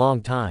them for a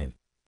long time.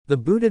 The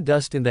Buddha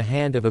dust in the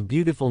hand of a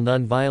beautiful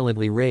nun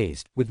violently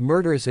raised, with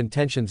murderous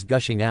intentions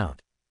gushing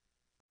out.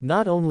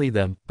 Not only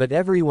them, but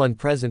everyone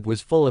present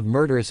was full of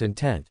murderous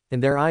intent,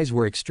 and their eyes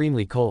were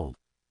extremely cold.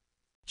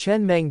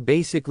 Chen Meng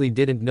basically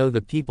didn't know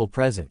the people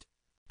present.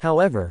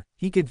 However,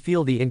 he could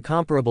feel the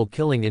incomparable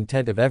killing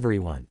intent of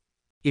everyone.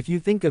 If you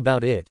think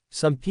about it,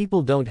 some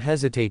people don't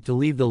hesitate to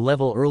leave the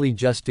level early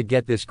just to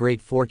get this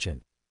great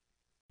fortune.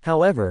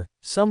 However,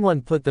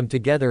 someone put them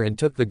together and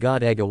took the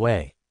god egg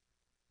away.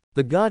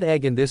 The god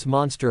egg and this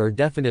monster are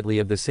definitely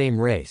of the same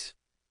race.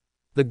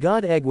 The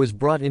god egg was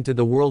brought into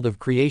the world of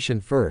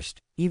creation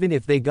first, even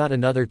if they got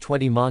another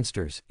 20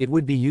 monsters, it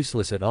would be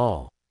useless at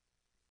all.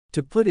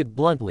 To put it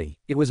bluntly,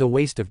 it was a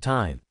waste of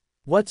time.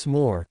 What's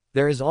more,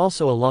 there is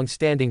also a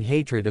long-standing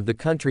hatred of the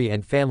country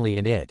and family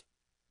in it.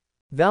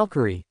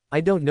 Valkyrie,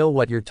 I don't know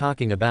what you're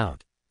talking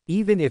about.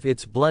 Even if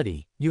it's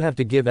bloody, you have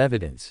to give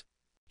evidence.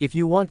 If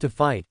you want to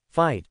fight,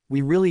 fight,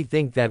 we really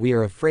think that we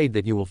are afraid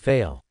that you will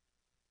fail.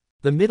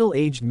 The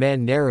middle-aged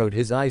man narrowed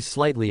his eyes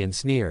slightly and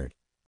sneered.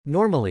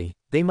 Normally,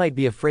 they might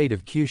be afraid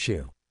of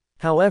Kyushu.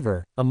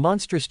 However, a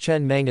monstrous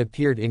Chen Meng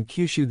appeared in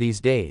Kyushu these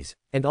days,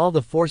 and all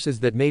the forces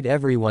that made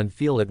everyone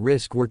feel at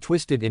risk were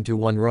twisted into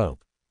one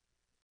rope.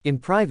 In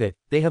private,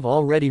 they have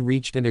already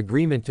reached an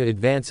agreement to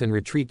advance and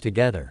retreat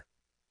together.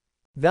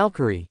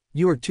 Valkyrie,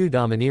 you are too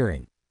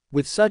domineering.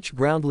 With such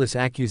groundless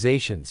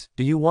accusations,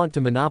 do you want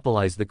to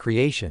monopolize the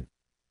creation?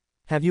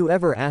 Have you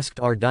ever asked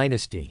our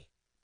dynasty?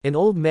 An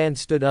old man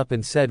stood up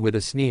and said with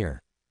a sneer.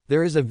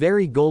 There is a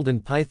very golden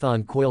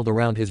python coiled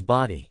around his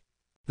body.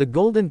 The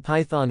golden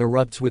python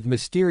erupts with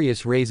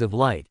mysterious rays of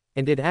light,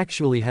 and it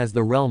actually has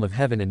the realm of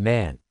heaven and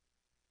man.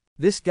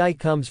 This guy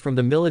comes from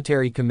the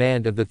military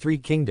command of the Three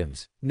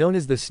Kingdoms, known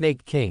as the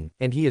Snake King,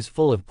 and he is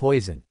full of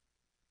poison.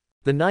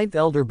 The ninth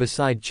elder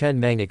beside Chen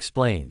Meng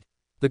explained.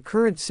 The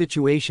current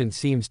situation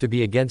seems to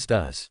be against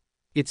us.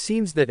 It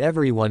seems that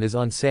everyone is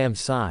on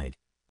Sam's side.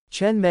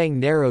 Chen Meng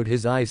narrowed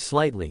his eyes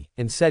slightly,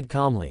 and said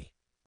calmly.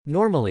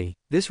 Normally,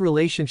 this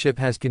relationship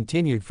has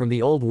continued from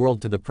the old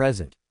world to the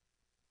present.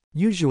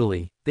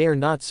 Usually, they are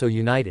not so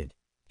united.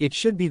 It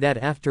should be that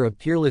after a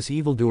peerless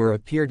evildoer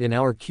appeared in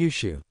our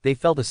Kyushu, they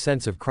felt a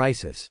sense of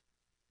crisis.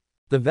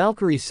 The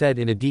Valkyrie said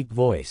in a deep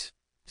voice.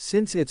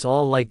 Since it's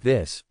all like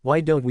this, why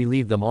don't we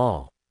leave them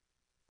all?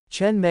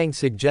 Chen Meng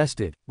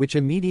suggested, which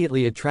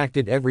immediately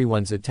attracted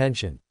everyone's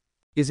attention.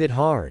 Is it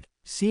hard?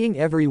 Seeing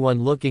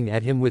everyone looking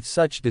at him with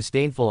such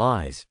disdainful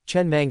eyes,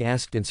 Chen Meng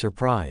asked in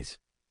surprise.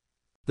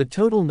 The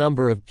total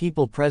number of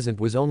people present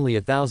was only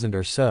 1,000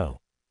 or so.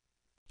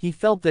 He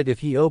felt that if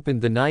he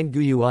opened the 9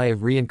 Guyu Eye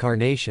of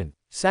reincarnation,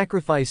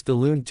 sacrificed the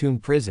Lune Tomb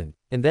prison,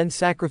 and then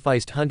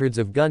sacrificed hundreds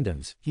of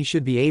Gundams, he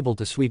should be able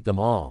to sweep them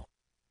all.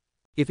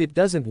 If it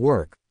doesn't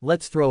work,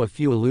 let's throw a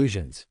few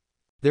illusions.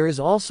 There is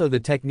also the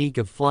technique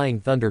of Flying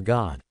Thunder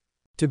God.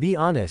 To be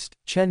honest,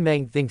 Chen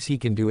Meng thinks he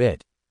can do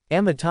it.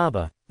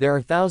 Amitabha, there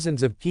are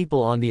thousands of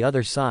people on the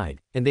other side,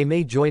 and they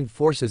may join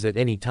forces at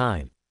any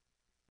time.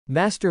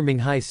 Master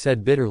Minghai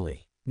said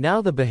bitterly.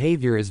 Now the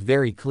behavior is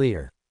very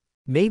clear.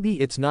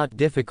 Maybe it's not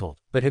difficult,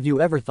 but have you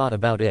ever thought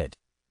about it?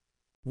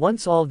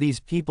 Once all these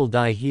people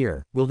die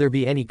here, will there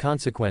be any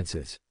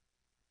consequences?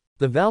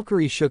 The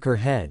Valkyrie shook her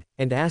head,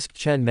 and asked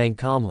Chen Meng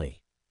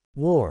calmly.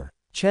 War.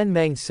 Chen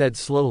Meng said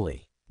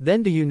slowly.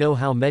 Then do you know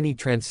how many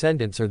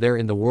transcendents are there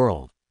in the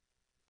world?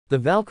 The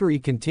Valkyrie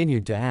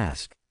continued to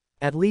ask.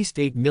 At least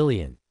 8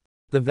 million.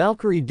 The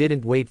Valkyrie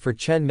didn't wait for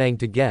Chen Meng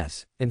to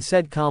guess, and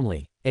said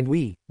calmly, and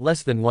we,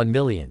 less than 1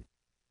 million.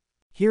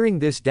 Hearing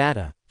this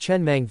data,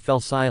 Chen Meng fell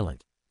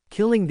silent.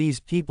 Killing these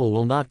people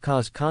will not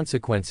cause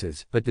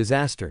consequences, but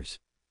disasters.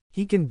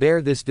 He can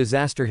bear this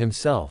disaster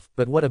himself,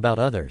 but what about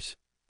others?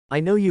 I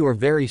know you are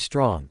very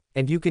strong,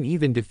 and you can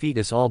even defeat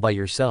us all by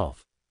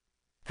yourself.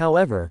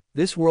 However,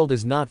 this world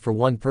is not for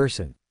one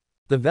person.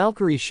 The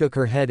Valkyrie shook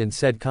her head and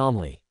said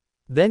calmly.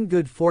 Then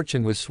good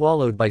fortune was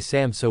swallowed by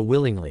Sam so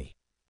willingly.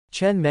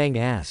 Chen Meng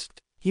asked.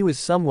 He was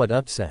somewhat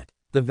upset.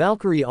 The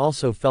Valkyrie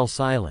also fell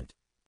silent.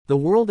 The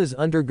world is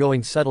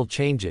undergoing subtle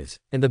changes,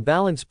 and the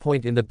balance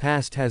point in the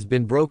past has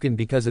been broken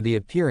because of the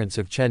appearance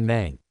of Chen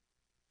Meng.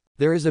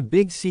 There is a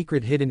big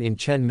secret hidden in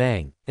Chen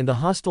Meng, and the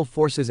hostile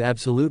forces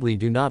absolutely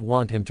do not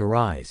want him to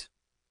rise.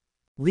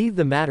 Leave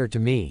the matter to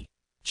me.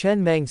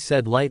 Chen Meng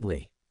said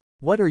lightly.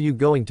 What are you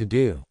going to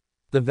do?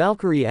 The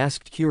Valkyrie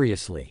asked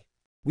curiously.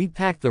 We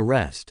pack the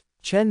rest,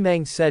 Chen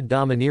Meng said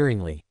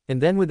domineeringly,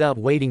 and then without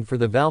waiting for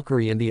the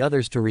Valkyrie and the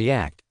others to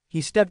react,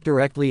 he stepped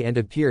directly and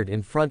appeared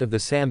in front of the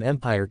Sam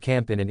Empire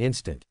camp in an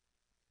instant.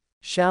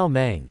 Xiao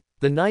Meng.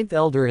 The 9th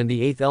elder and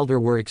the 8th elder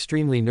were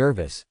extremely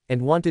nervous,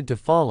 and wanted to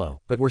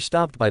follow, but were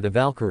stopped by the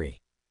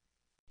Valkyrie.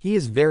 He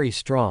is very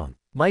strong.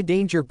 My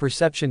danger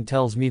perception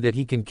tells me that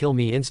he can kill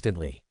me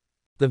instantly.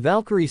 The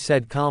Valkyrie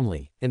said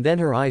calmly, and then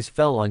her eyes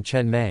fell on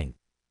Chen Meng.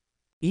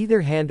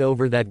 Either hand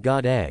over that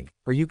god egg,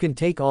 or you can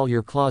take all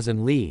your claws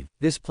and leave,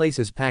 this place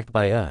is packed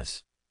by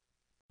us.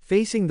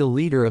 Facing the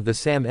leader of the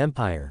Sam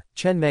Empire,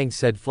 Chen Meng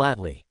said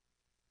flatly.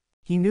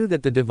 He knew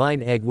that the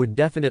divine egg would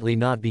definitely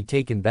not be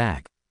taken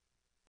back.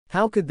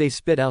 How could they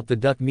spit out the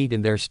duck meat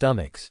in their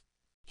stomachs?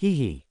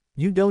 Hee.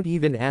 You don't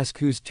even ask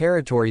whose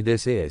territory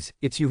this is,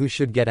 it's you who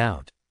should get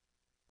out.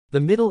 The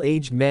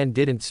middle-aged man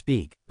didn't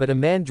speak, but a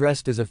man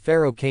dressed as a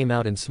pharaoh came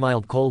out and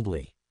smiled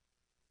coldly.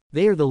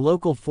 They are the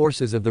local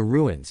forces of the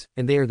ruins,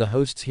 and they are the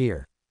hosts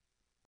here.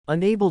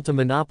 Unable to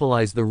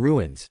monopolize the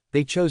ruins,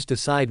 they chose to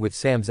side with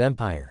Sam's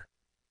empire.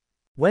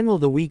 When will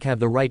the weak have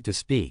the right to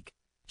speak?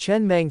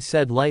 Chen Meng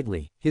said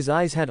lightly, his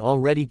eyes had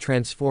already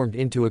transformed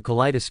into a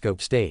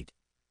kaleidoscope state.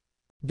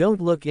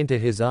 Don't look into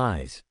his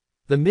eyes.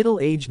 The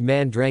middle-aged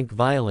man drank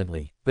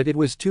violently, but it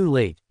was too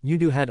late,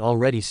 Yudu had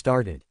already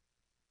started.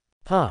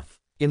 Puff.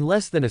 In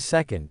less than a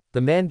second, the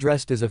man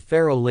dressed as a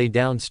pharaoh lay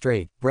down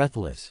straight,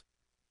 breathless.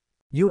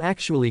 You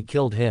actually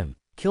killed him.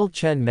 Killed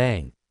Chen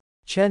Meng.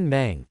 Chen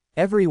Meng.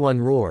 Everyone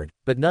roared,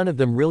 but none of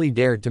them really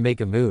dared to make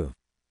a move.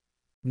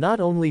 Not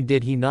only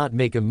did he not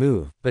make a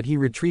move, but he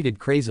retreated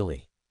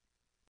crazily.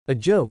 A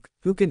joke,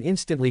 who can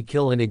instantly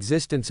kill an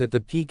existence at the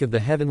peak of the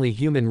heavenly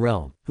human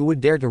realm, who would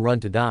dare to run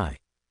to die?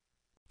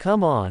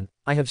 Come on,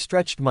 I have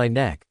stretched my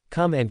neck,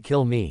 come and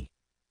kill me.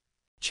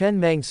 Chen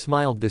Meng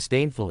smiled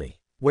disdainfully.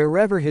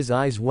 Wherever his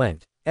eyes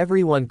went,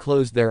 everyone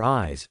closed their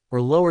eyes,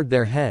 or lowered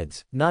their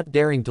heads, not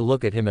daring to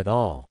look at him at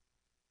all.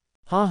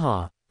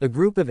 Haha, a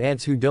group of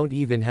ants who don't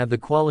even have the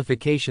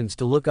qualifications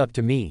to look up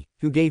to me,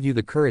 who gave you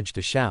the courage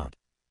to shout?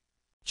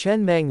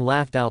 Chen Meng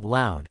laughed out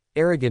loud,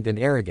 arrogant and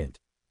arrogant.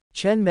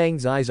 Chen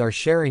Meng's eyes are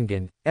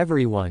Sharingan,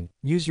 everyone,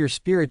 use your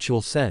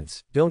spiritual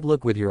sense, don't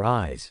look with your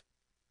eyes.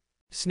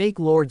 Snake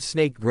Lord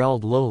Snake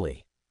growled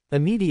lowly.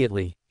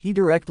 Immediately, he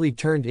directly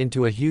turned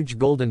into a huge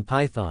golden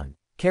python,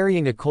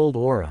 carrying a cold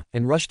aura,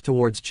 and rushed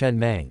towards Chen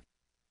Meng.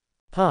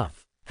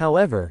 Puff.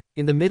 However,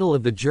 in the middle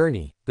of the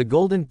journey, the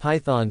golden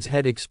python's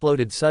head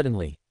exploded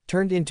suddenly,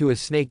 turned into a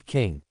snake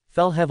king,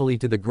 fell heavily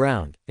to the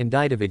ground, and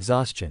died of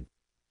exhaustion.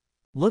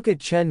 Look at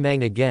Chen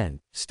Meng again,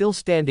 still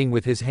standing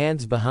with his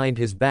hands behind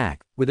his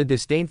back, with a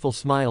disdainful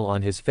smile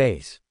on his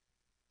face.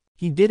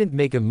 He didn't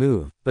make a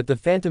move, but the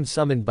phantom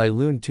summoned by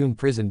Lune Tomb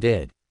Prison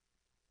did.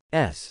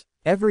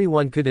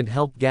 Everyone couldn't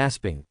help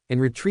gasping,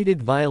 and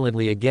retreated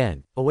violently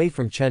again, away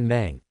from Chen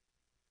Meng.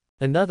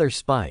 Another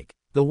spike.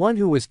 The one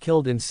who was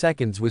killed in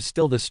seconds was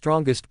still the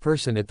strongest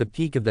person at the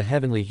peak of the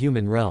heavenly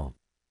human realm.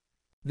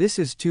 This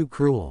is too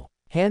cruel.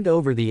 Hand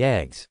over the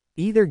eggs.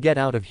 Either get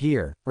out of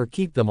here, or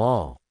keep them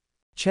all.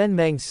 Chen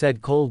Meng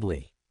said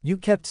coldly. You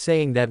kept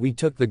saying that we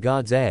took the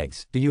god's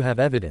eggs, do you have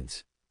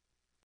evidence?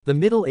 The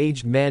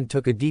middle-aged man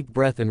took a deep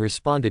breath and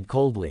responded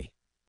coldly.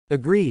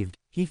 Aggrieved,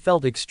 he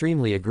felt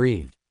extremely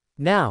aggrieved.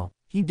 Now,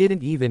 he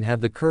didn't even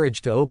have the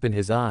courage to open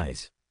his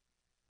eyes.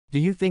 Do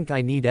you think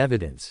I need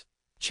evidence?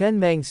 Chen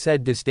Meng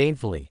said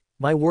disdainfully,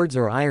 my words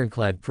are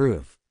ironclad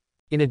proof.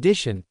 In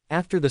addition,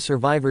 after the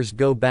survivors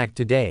go back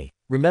today,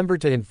 remember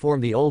to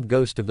inform the old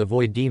ghost of the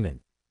void demon.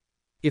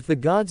 If the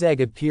god's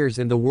egg appears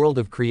in the world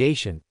of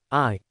creation,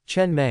 I,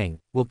 Chen Meng,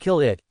 will kill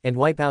it, and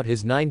wipe out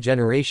his 9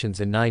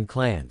 generations and 9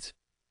 clans.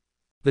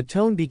 The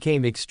tone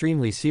became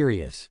extremely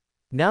serious.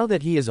 Now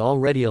that he is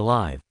already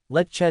alive,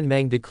 let Chen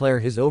Meng declare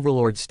his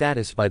overlord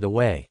status by the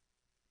way.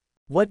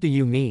 What do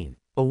you mean?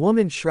 A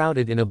woman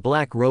shrouded in a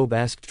black robe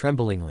asked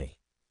tremblingly.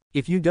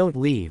 If you don't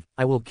leave,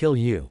 I will kill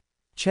you.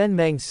 Chen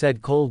Meng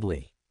said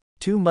coldly.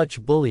 Too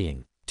much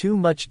bullying. Too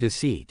much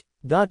deceit. ...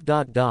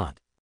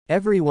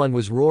 Everyone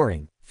was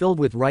roaring, filled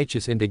with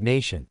righteous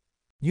indignation.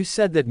 You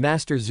said that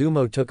Master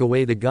Zumo took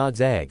away the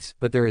god's eggs,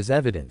 but there is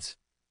evidence.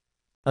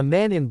 A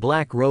man in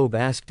black robe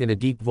asked in a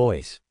deep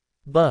voice.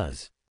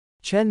 Buzz.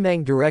 Chen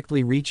Meng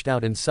directly reached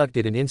out and sucked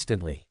it in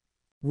instantly.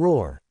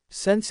 Roar.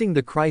 Sensing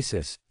the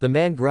crisis, the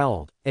man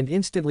growled, and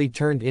instantly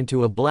turned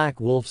into a black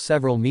wolf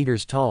several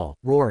meters tall,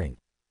 roaring.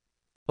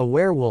 A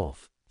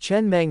werewolf.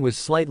 Chen Meng was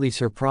slightly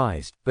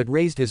surprised, but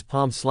raised his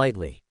palm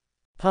slightly.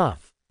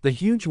 Puff. The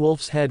huge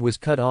wolf's head was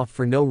cut off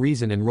for no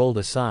reason and rolled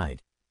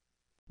aside.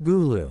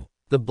 Gulu.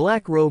 The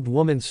black-robed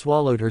woman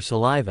swallowed her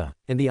saliva,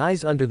 and the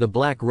eyes under the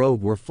black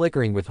robe were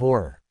flickering with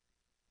horror.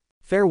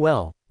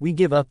 Farewell, we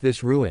give up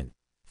this ruin.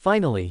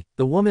 Finally,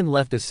 the woman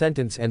left a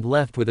sentence and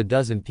left with a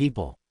dozen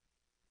people.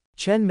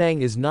 Chen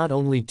Meng is not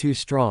only too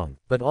strong,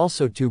 but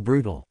also too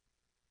brutal.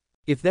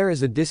 If there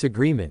is a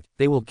disagreement,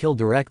 they will kill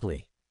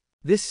directly.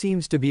 This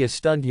seems to be a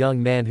stunned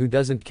young man who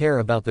doesn't care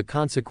about the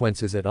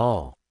consequences at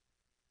all.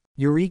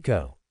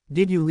 Yuriko,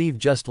 did you leave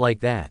just like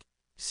that?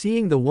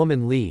 Seeing the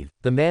woman leave,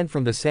 the man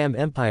from the Sam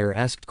Empire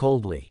asked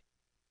coldly.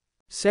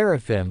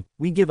 Seraphim,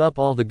 we give up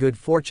all the good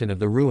fortune of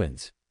the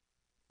ruins.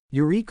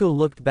 Yuriko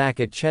looked back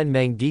at Chen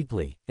Meng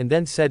deeply, and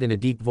then said in a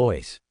deep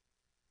voice.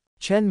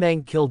 Chen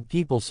Meng killed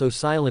people so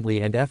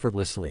silently and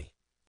effortlessly.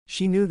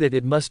 She knew that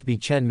it must be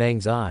Chen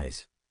Meng's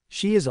eyes.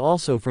 She is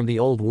also from the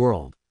old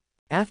world.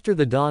 After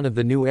the dawn of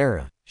the new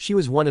era, she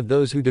was one of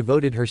those who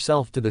devoted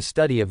herself to the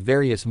study of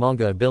various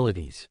manga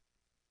abilities.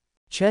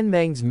 Chen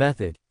Meng's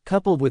method,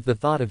 coupled with the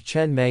thought of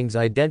Chen Meng's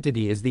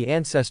identity as the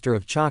ancestor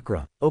of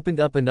chakra, opened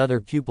up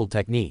another pupil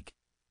technique.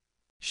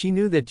 She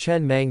knew that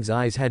Chen Meng's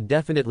eyes had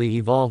definitely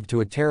evolved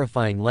to a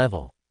terrifying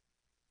level.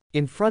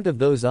 In front of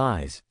those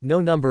eyes,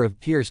 no number of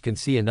peers can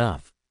see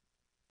enough.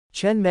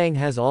 Chen Meng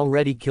has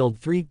already killed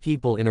 3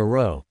 people in a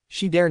row,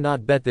 she dare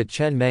not bet that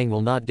Chen Meng will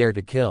not dare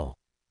to kill.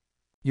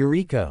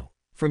 Yuriko.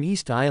 From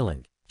East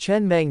Island.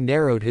 Chen Meng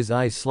narrowed his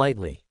eyes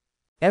slightly.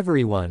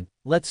 Everyone,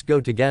 let's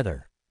go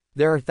together.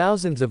 There are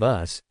thousands of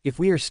us, if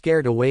we are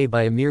scared away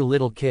by a mere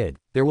little kid,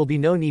 there will be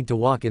no need to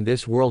walk in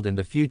this world in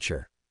the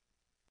future.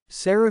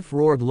 Seraph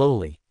roared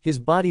lowly, his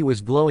body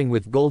was glowing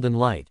with golden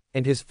light,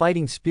 and his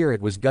fighting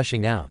spirit was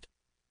gushing out.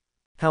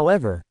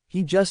 However,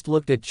 he just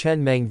looked at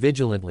Chen Meng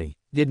vigilantly,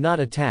 did not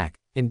attack,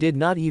 and did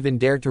not even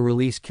dare to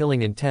release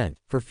killing intent,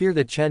 for fear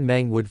that Chen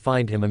Meng would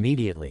find him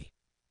immediately.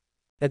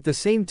 At the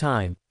same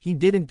time, he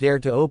didn't dare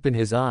to open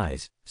his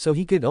eyes, so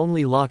he could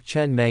only lock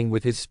Chen Meng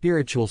with his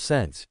spiritual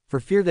sense,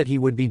 for fear that he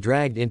would be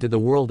dragged into the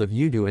world of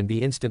Yudu and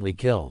be instantly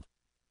killed.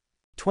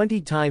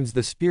 20 times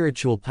the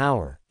spiritual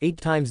power, 8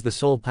 times the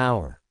soul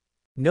power.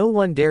 No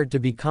one dared to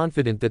be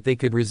confident that they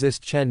could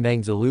resist Chen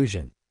Meng's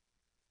illusion.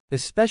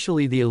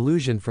 Especially the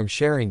illusion from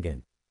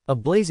Sharingan. A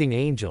blazing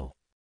angel.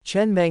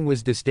 Chen Meng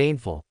was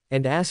disdainful,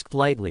 and asked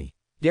lightly,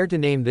 dare to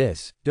name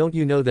this, don't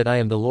you know that I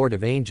am the Lord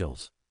of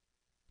Angels?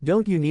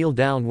 Don't you kneel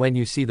down when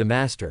you see the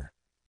Master?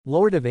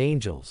 Lord of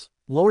Angels.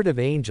 Lord of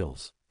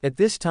Angels. At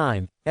this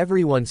time,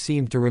 everyone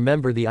seemed to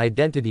remember the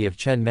identity of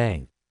Chen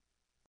Meng.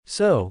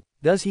 So,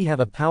 does he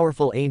have a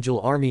powerful angel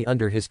army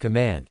under his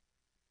command?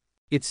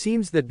 It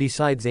seems that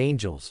besides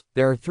angels,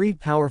 there are 3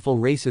 powerful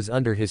races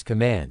under his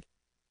command.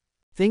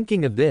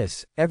 Thinking of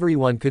this,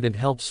 everyone couldn't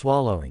help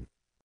swallowing.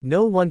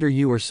 No wonder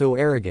you are so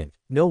arrogant,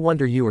 no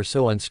wonder you are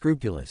so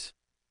unscrupulous.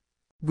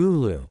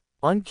 Gulu.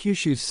 On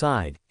Kyushu's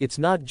side, it's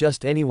not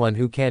just anyone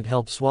who can't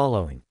help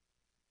swallowing.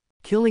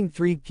 Killing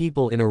 3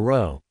 people in a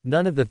row,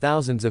 none of the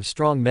thousands of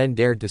strong men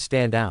dared to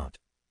stand out.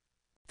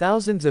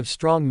 Thousands of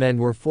strong men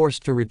were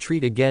forced to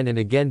retreat again and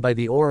again by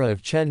the aura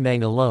of Chen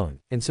Meng alone,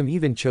 and some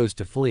even chose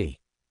to flee.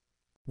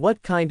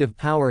 What kind of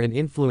power and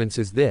influence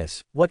is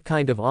this? What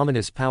kind of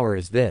ominous power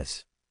is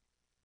this?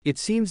 It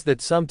seems that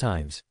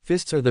sometimes,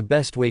 fists are the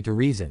best way to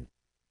reason.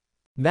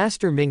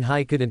 Master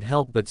Minghai couldn't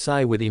help but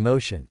sigh with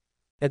emotion.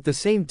 At the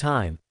same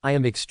time, I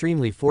am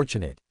extremely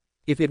fortunate.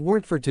 If it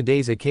weren't for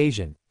today's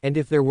occasion, and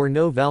if there were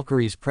no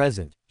Valkyries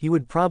present, he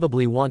would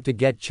probably want to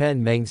get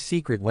Chen Meng's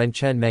secret when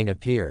Chen Meng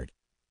appeared.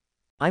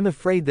 I'm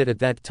afraid that at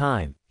that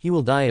time, he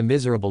will die a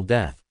miserable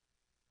death.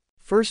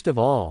 First of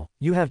all,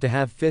 you have to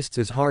have fists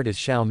as hard as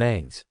Xiao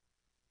Meng's.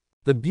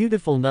 The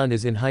beautiful nun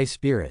is in high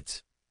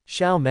spirits.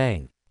 Xiao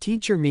Meng.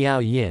 Teacher Miao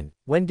Yin,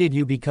 when did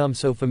you become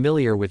so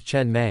familiar with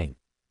Chen Meng?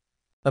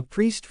 A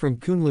priest from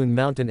Kunlun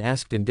Mountain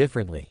asked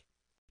indifferently.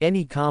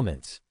 Any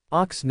comments?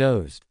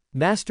 Ox-nosed.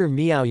 Master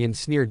Miao Yin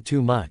sneered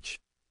too much.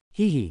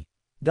 Hee.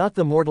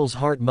 The mortal's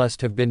heart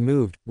must have been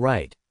moved,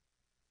 right?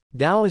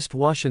 Taoist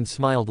Washan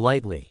smiled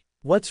lightly.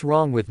 What's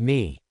wrong with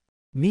me?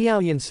 Miao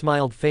Yin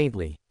smiled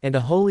faintly, and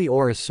a holy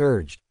aura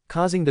surged,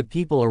 causing the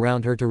people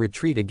around her to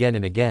retreat again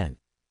and again.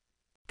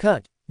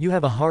 Cut, you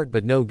have a heart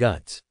but no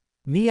guts.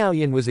 Miao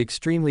Yin was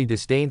extremely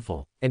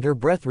disdainful, and her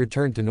breath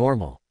returned to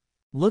normal.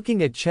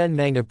 Looking at Chen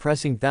Meng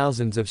oppressing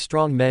thousands of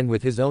strong men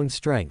with his own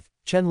strength,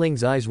 Chen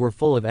Ling's eyes were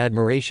full of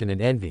admiration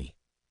and envy.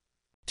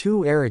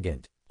 Too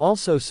arrogant.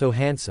 Also so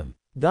handsome.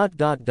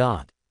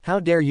 How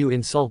dare you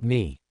insult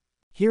me?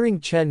 Hearing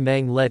Chen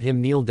Meng let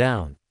him kneel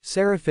down,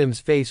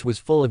 Seraphim's face was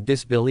full of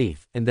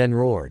disbelief, and then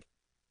roared.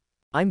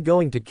 I'm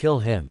going to kill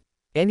him.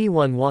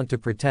 Anyone want to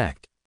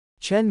protect?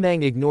 Chen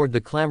Meng ignored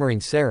the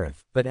clamoring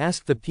Seraph, but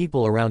asked the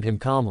people around him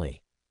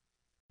calmly.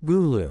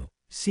 Gulu.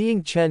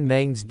 Seeing Chen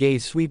Meng's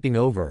gaze sweeping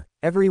over,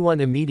 everyone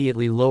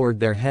immediately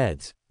lowered their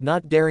heads,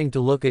 not daring to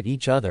look at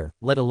each other,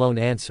 let alone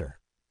answer.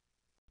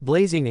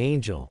 Blazing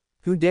Angel.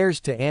 Who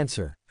dares to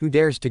answer, who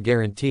dares to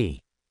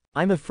guarantee?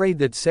 I'm afraid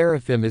that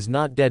Seraphim is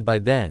not dead by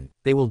then,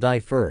 they will die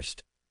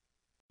first.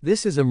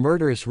 This is a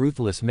murderous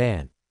ruthless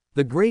man.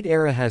 The great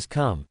era has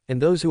come,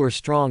 and those who are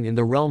strong in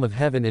the realm of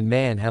heaven and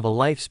man have a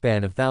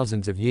lifespan of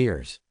thousands of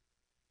years.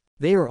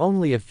 They are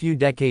only a few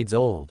decades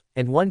old,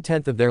 and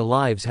 1/10 of their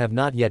lives have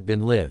not yet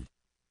been lived.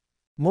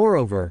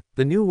 Moreover,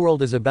 the new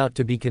world is about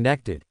to be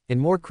connected, and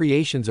more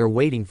creations are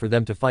waiting for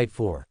them to fight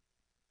for.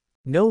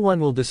 No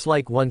one will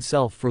dislike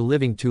oneself for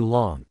living too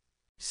long.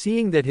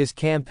 Seeing that his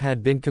camp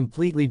had been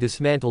completely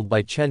dismantled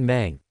by Chen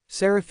Meng,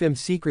 Seraphim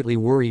secretly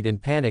worried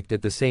and panicked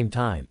at the same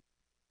time.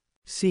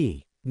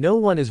 See. No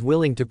one is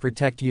willing to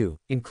protect you,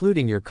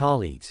 including your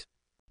colleagues.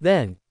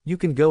 Then, you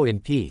can go in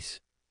peace.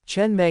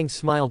 Chen Mang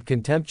smiled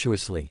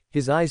contemptuously,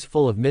 his eyes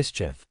full of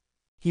mischief.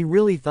 He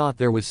really thought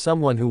there was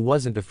someone who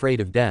wasn't afraid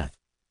of death.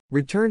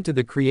 Return to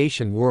the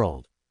creation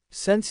world.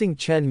 Sensing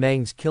Chen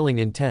Mang's killing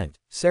intent,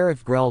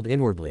 Seraph growled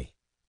inwardly.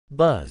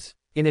 Buzz.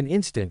 In an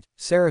instant,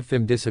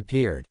 Seraphim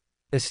disappeared.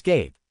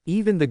 Escape.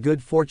 Even the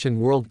good fortune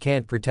world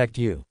can't protect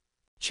you.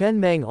 Chen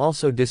Mang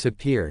also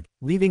disappeared,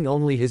 leaving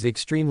only his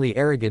extremely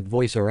arrogant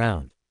voice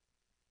around.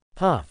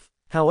 Puff.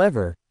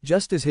 However,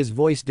 just as his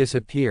voice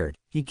disappeared,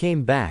 he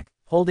came back,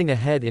 holding a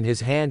head in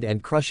his hand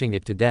and crushing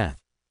it to death.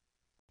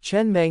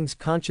 Chen Mang's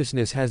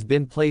consciousness has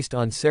been placed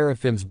on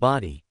Seraphim's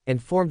body,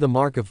 and formed the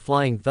mark of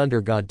Flying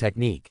Thunder God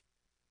technique.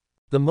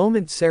 The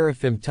moment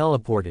Seraphim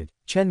teleported,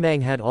 Chen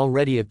Mang had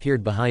already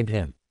appeared behind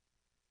him.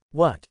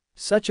 What?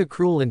 Such a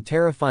cruel and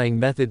terrifying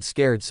method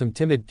scared some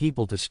timid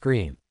people to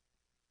scream.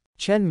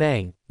 Chen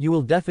Mang, you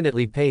will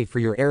definitely pay for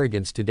your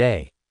arrogance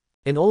today.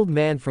 An old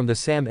man from the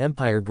Sam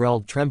Empire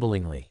growled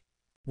tremblingly.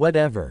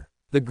 Whatever.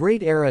 The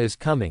great era is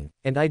coming,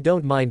 and I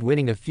don't mind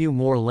winning a few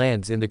more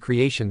lands in the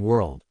creation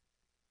world.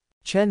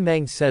 Chen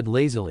Mang said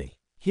lazily.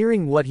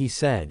 Hearing what he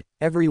said,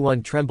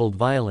 everyone trembled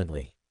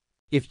violently.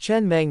 If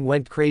Chen Mang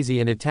went crazy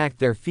and attacked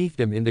their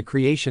fiefdom in the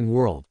creation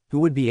world, who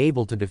would be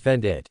able to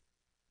defend it?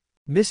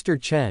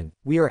 Mr. Chen,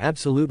 we are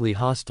absolutely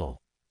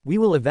hostile. We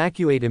will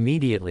evacuate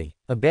immediately,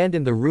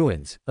 abandon the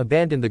ruins,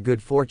 abandon the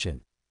good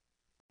fortune.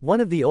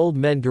 One of the old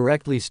men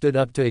directly stood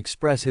up to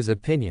express his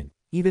opinion,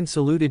 even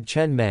saluted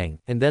Chen Mang,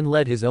 and then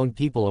led his own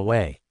people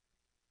away.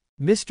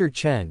 Mr.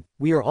 Chen,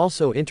 we are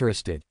also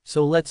interested,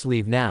 so let's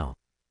leave now.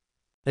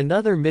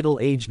 Another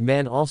middle-aged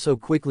man also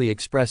quickly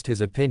expressed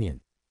his opinion.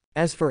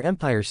 As for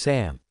Empire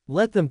Sam,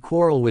 let them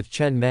quarrel with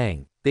Chen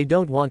Mang, they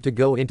don't want to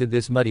go into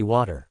this muddy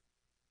water.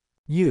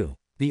 You.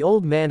 The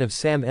old man of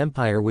Sam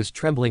Empire was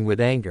trembling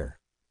with anger.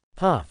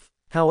 Puff.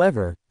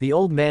 However, the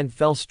old man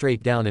fell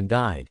straight down and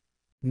died.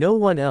 No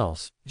one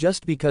else,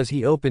 just because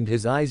he opened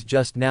his eyes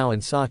just now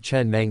and saw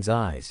Chen Mang's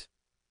eyes.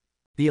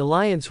 The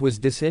alliance was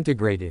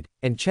disintegrated,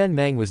 and Chen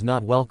Mang was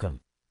not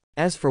welcome.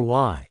 As for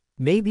why,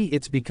 maybe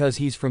it's because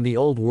he's from the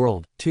old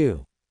world,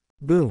 too.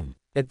 Boom.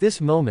 At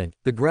this moment,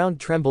 the ground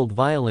trembled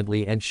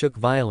violently and shook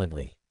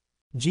violently.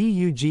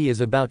 Gug is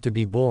about to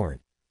be born.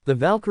 The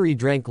Valkyrie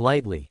drank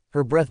lightly,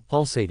 her breath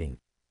pulsating.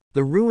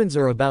 The ruins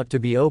are about to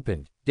be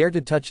opened, dare to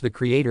touch the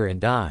creator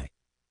and die.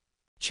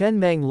 Chen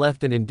Mang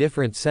left an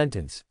indifferent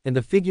sentence, and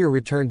the figure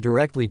returned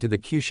directly to the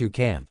Kyushu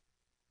camp.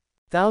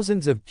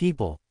 Thousands of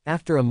people,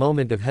 after a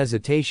moment of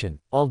hesitation,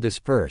 all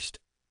dispersed.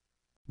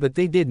 But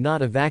they did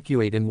not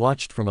evacuate and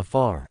watched from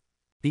afar.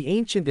 The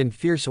ancient and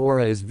fierce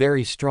aura is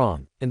very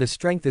strong, and the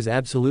strength is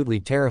absolutely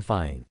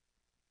terrifying.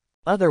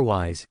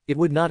 Otherwise, it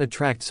would not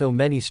attract so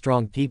many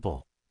strong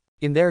people.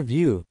 In their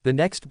view, the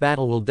next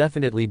battle will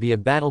definitely be a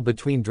battle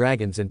between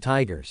dragons and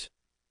tigers.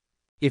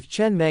 If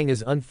Chen Mang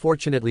is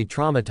unfortunately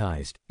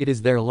traumatized, it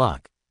is their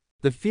luck.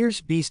 The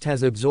fierce beast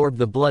has absorbed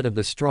the blood of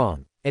the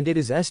strong, and it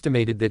is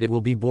estimated that it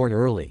will be born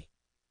early.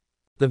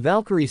 The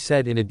Valkyrie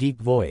said in a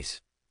deep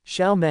voice.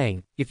 Xiao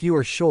Mang, if you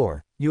are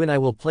sure, you and I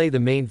will play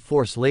the main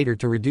force later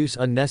to reduce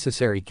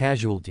unnecessary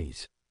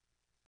casualties.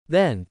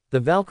 Then, the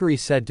Valkyrie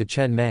said to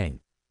Chen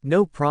Mang.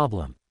 No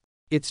problem.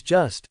 It's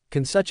just,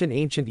 can such an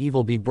ancient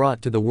evil be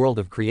brought to the world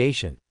of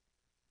creation?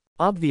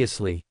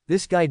 Obviously,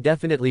 this guy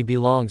definitely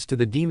belongs to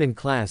the demon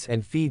class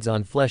and feeds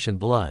on flesh and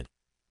blood.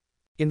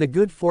 In the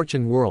good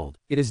fortune world,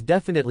 it is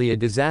definitely a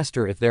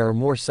disaster if there are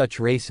more such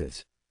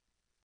races.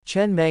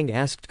 Chen Mang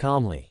asked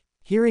calmly.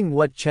 Hearing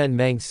what Chen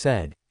Mang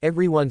said,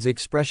 everyone's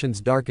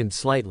expressions darkened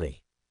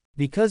slightly.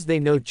 Because they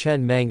know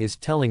Chen Mang is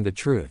telling the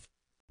truth.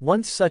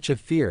 Once such a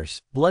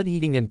fierce,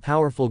 blood-eating and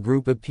powerful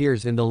group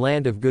appears in the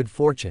land of good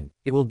fortune,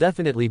 it will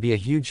definitely be a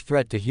huge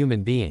threat to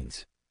human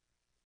beings.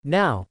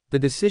 Now, the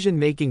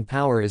decision-making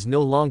power is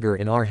no longer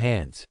in our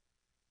hands.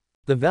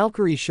 The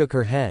Valkyrie shook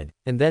her head,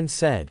 and then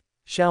said,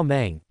 Xiao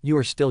Mang, you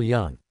are still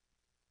young.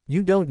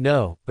 You don't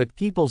know, but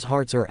people's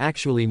hearts are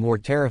actually more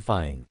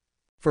terrifying.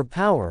 For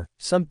power,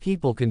 some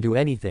people can do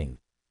anything.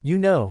 You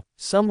know,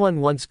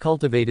 someone once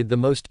cultivated the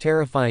most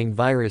terrifying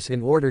virus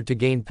in order to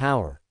gain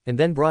power, and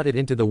then brought it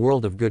into the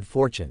world of good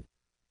fortune.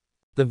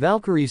 The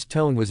Valkyrie's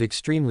tone was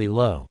extremely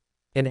low.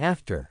 And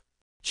after?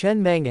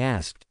 Chen Mang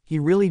asked, he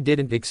really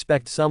didn't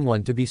expect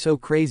someone to be so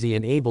crazy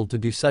and able to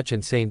do such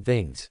insane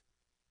things.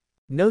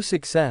 No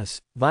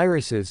success,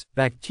 viruses,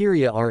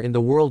 bacteria are in the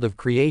world of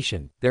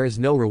creation, there is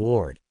no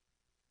reward.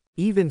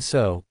 Even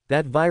so,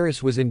 that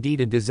virus was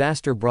indeed a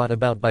disaster brought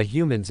about by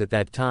humans at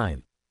that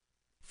time.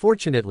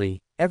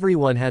 Fortunately,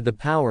 everyone had the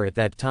power at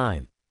that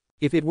time.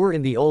 If it were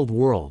in the old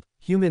world,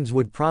 humans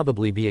would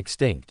probably be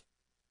extinct.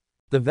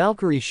 The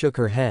Valkyrie shook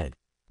her head.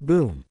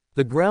 Boom.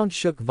 The ground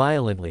shook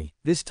violently,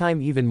 this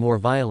time even more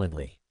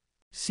violently.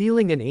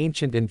 Sealing an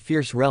ancient and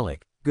fierce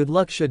relic, good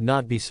luck should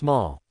not be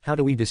small, how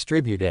do we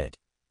distribute it?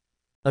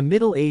 A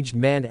middle-aged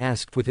man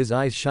asked with his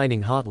eyes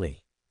shining hotly.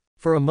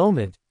 For a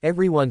moment,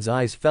 everyone's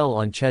eyes fell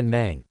on Chen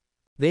Mang.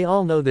 They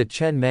all know that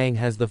Chen Mang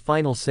has the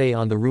final say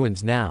on the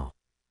ruins now.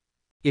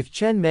 If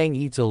Chen Mang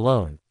eats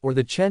alone, or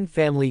the Chen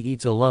family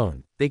eats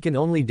alone, they can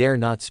only dare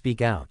not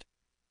speak out.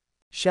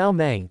 Xiao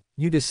Mang,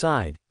 you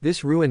decide,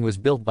 this ruin was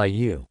built by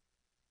you.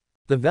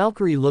 The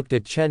Valkyrie looked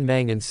at Chen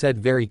Mang and said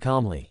very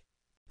calmly.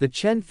 The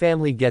Chen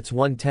family gets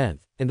 1/10,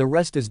 and the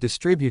rest is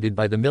distributed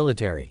by the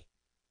military.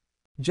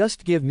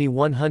 Just give me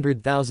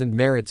 100,000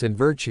 merits and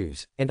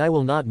virtues, and I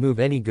will not move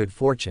any good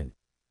fortune.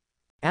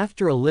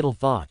 After a little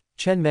thought,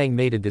 Chen Mang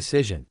made a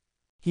decision.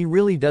 He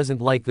really doesn't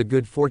like the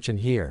good fortune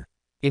here,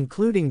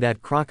 including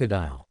that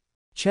crocodile.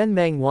 Chen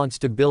Mang wants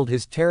to build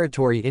his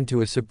territory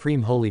into a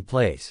supreme holy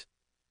place.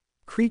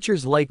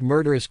 Creatures like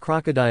murderous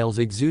crocodiles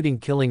exuding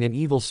killing and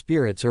evil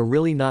spirits are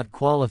really not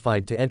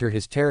qualified to enter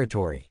his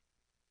territory.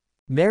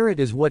 Merit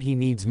is what he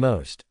needs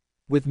most.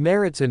 With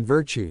merits and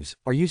virtues,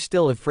 are you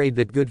still afraid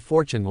that good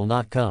fortune will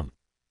not come?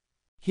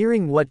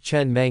 Hearing what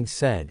Chen Mang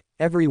said,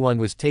 everyone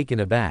was taken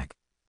aback.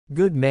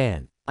 Good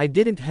man, I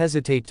didn't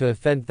hesitate to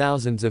offend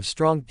thousands of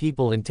strong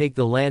people and take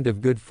the land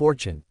of good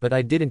fortune, but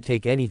I didn't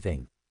take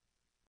anything.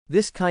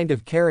 This kind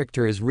of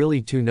character is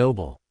really too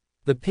noble.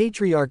 The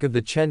patriarch of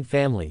the Chen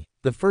family,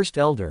 the first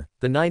elder,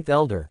 the ninth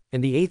elder,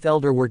 and the eighth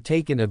elder were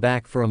taken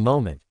aback for a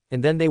moment,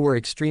 and then they were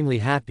extremely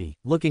happy,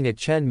 looking at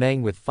Chen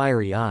Mang with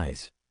fiery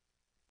eyes.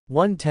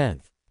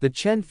 1/10. The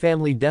Chen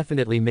family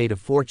definitely made a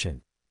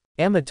fortune.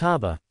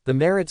 Amitabha, the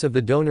merits of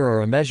the donor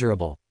are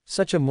immeasurable,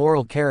 such a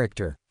moral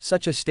character,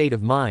 such a state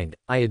of mind,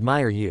 I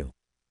admire you.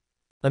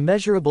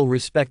 Immeasurable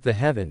respect the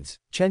heavens,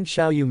 Chen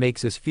Xiaoyu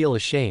makes us feel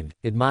ashamed,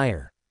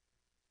 admire.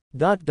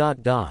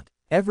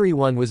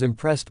 Everyone was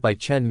impressed by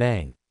Chen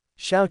Mang.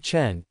 Xiao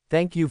Chen,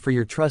 thank you for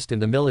your trust in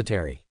the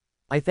military.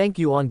 I thank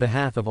you on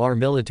behalf of our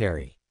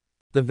military.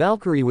 The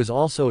Valkyrie was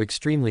also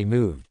extremely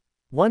moved.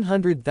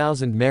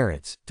 100,000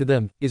 merits, to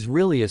them, is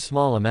really a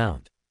small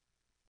amount.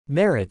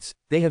 Merits,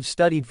 they have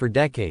studied for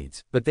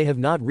decades, but they have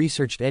not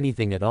researched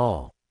anything at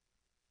all.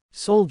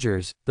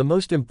 Soldiers, the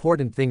most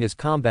important thing is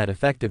combat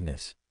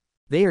effectiveness.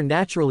 They are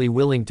naturally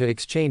willing to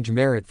exchange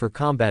merit for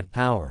combat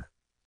power.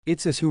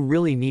 It's us who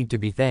really need to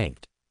be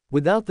thanked.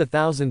 Without the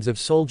thousands of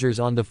soldiers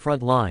on the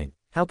front line,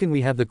 how can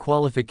we have the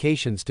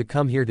qualifications to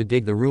come here to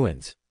dig the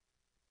ruins?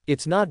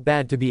 It's not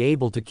bad to be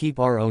able to keep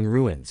our own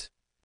ruins.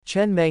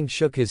 Chen Mang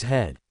shook his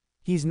head.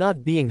 He's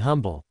not being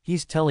humble,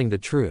 he's telling the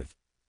truth.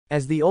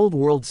 As the old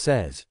world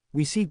says,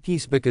 we see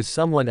peace because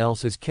someone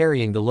else is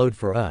carrying the load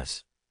for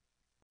us.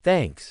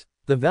 Thanks.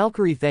 The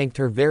Valkyrie thanked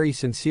her very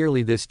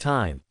sincerely this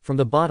time, from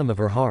the bottom of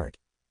her heart.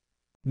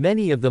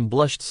 Many of them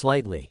blushed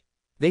slightly.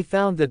 They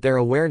found that their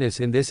awareness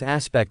in this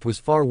aspect was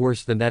far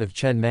worse than that of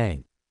Chen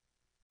Mang.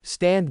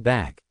 Stand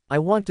back. I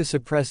want to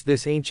suppress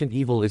this ancient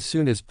evil as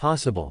soon as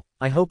possible,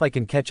 I hope I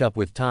can catch up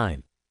with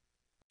time.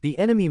 The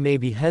enemy may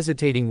be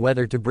hesitating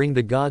whether to bring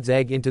the god's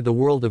egg into the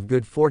world of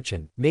good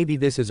fortune, maybe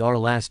this is our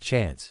last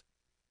chance.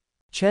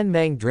 Chen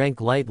Mang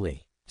drank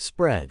lightly.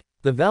 Spread.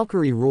 The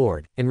Valkyrie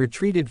roared, and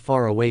retreated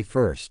far away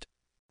first.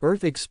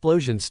 Earth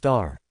explosion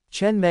star.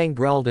 Chen Mang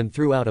growled and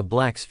threw out a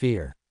black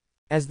sphere.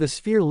 As the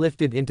sphere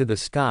lifted into the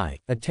sky,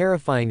 a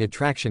terrifying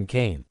attraction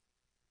came.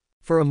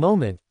 For a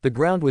moment, the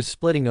ground was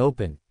splitting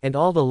open, and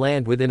all the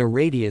land within a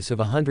radius of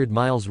 100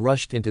 miles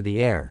rushed into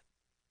the air.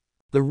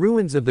 The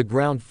ruins of the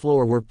ground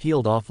floor were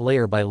peeled off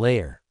layer by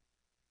layer.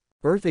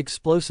 Earth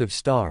explosive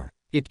star.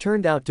 It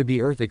turned out to be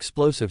Earth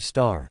explosive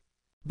star.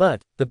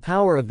 But, the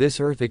power of this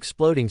Earth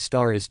exploding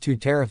star is too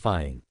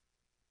terrifying.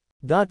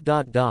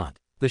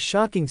 The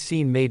shocking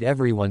scene made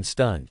everyone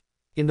stunned.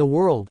 In the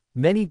world,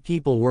 many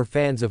people were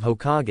fans of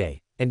Hokage,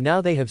 and now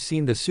they have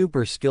seen the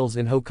super skills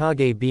in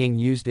Hokage being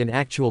used in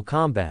actual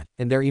combat,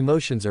 and their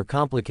emotions are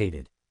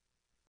complicated.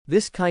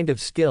 This kind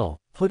of skill,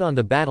 put on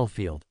the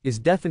battlefield, is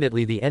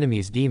definitely the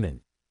enemy's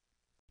demon.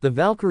 The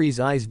Valkyrie's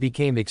eyes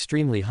became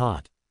extremely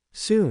hot.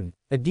 Soon,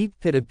 a deep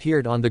pit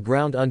appeared on the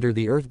ground under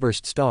the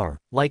earthburst star,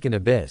 like an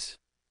abyss.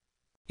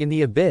 In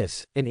the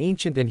abyss, an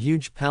ancient and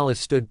huge palace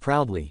stood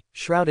proudly,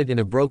 shrouded in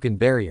a broken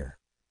barrier.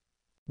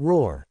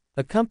 Roar.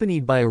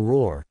 Accompanied by a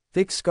roar,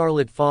 thick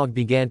scarlet fog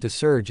began to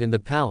surge in the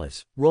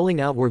palace, rolling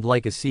outward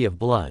like a sea of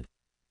blood.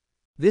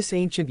 This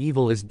ancient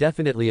evil is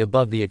definitely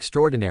above the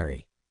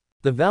extraordinary.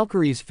 The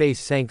Valkyrie's face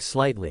sank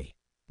slightly.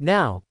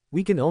 Now,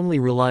 we can only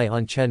rely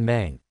on Chen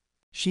Mang.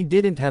 She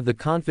didn't have the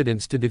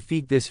confidence to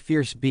defeat this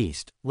fierce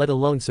beast, let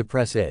alone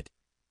suppress it.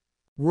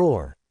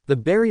 Roar. The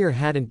barrier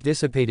hadn't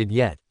dissipated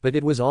yet, but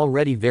it was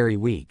already very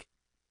weak.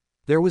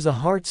 There was a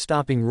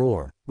heart-stopping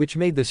roar, which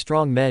made the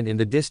strong men in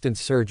the distance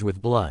surge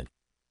with blood.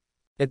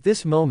 At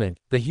this moment,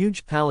 the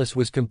huge palace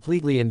was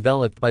completely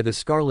enveloped by the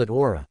scarlet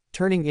aura,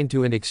 turning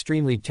into an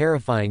extremely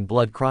terrifying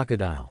blood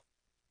crocodile.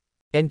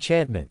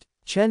 Enchantment.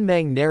 Chen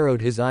Mang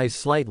narrowed his eyes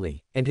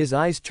slightly, and his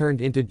eyes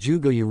turned into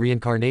Jugoyu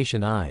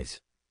reincarnation eyes.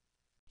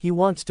 He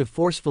wants to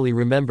forcefully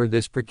remember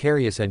this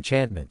precarious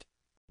enchantment.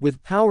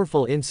 With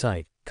powerful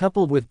insight,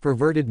 coupled with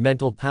perverted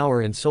mental power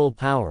and soul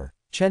power,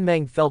 Chen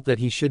Mang felt that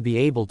he should be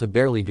able to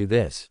barely do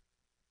this.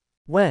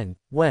 When?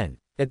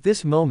 At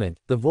this moment,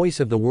 the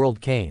voice of the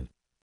world came.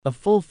 A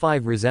full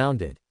 5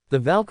 resounded. The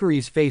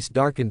Valkyrie's face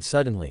darkened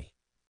suddenly.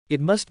 It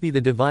must be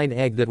the divine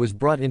egg that was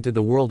brought into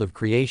the world of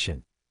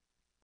creation.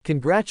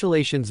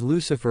 Congratulations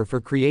Lucifer for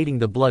creating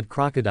the blood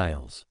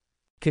crocodiles.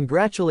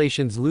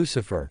 Congratulations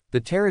Lucifer, the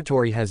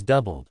territory has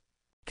doubled.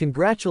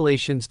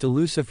 Congratulations to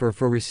Lucifer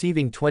for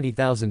receiving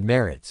 20,000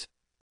 merits.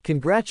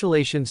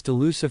 Congratulations to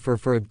Lucifer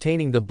for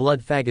obtaining the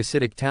blood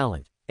phagocytic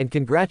talent, and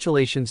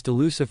congratulations to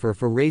Lucifer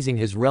for raising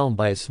his realm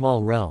by a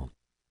small realm.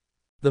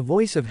 The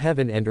voice of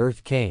heaven and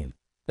earth came.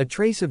 A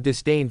trace of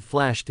disdain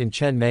flashed in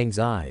Chen Meng's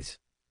eyes.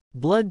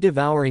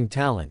 Blood-devouring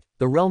talent,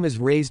 the realm is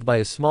raised by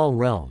a small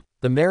realm,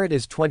 the merit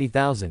is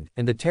 20,000,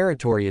 and the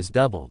territory is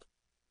doubled.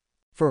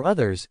 For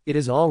others, it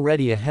is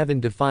already a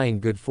heaven-defying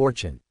good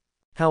fortune.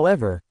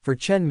 However, for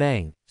Chen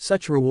Meng,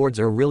 such rewards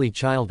are really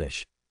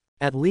childish.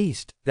 At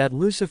least, that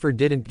Lucifer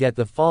didn't get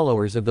the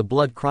followers of the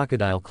blood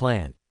crocodile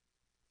clan.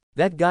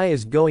 That guy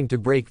is going to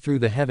break through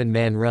the heaven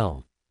man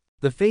realm.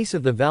 The face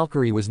of the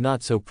Valkyrie was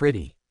not so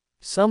pretty.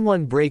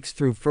 Someone breaks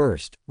through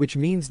first, which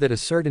means that a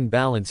certain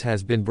balance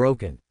has been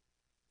broken.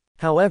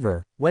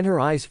 However, when her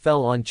eyes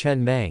fell on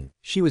Chen Meng,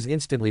 she was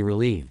instantly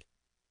relieved.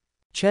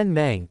 Chen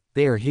Meng,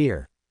 they are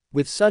here.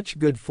 With such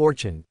good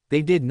fortune,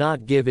 they did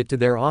not give it to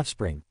their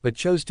offspring, but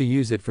chose to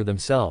use it for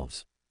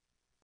themselves.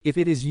 If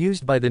it is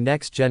used by the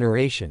next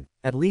generation,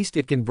 at least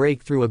it can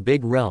break through a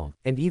big realm,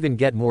 and even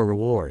get more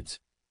rewards.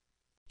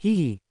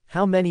 Hee,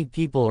 how many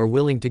people are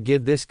willing to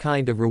give this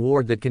kind of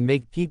reward that can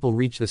make people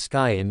reach the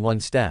sky in one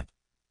step?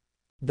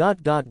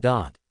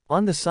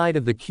 On the side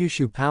of the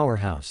Kyushu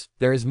powerhouse,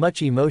 there is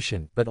much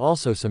emotion, but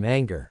also some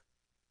anger.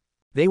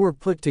 They were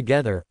put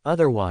together,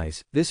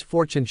 otherwise, this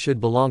fortune should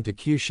belong to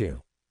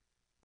Kyushu.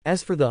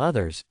 As for the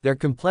others, their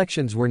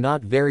complexions were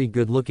not very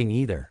good looking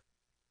either.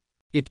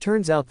 It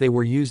turns out they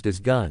were used as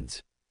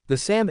guns. The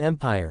Sam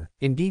Empire,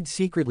 indeed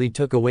secretly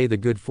took away the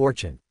good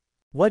fortune.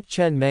 What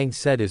Chen Meng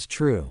said is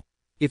true.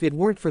 If it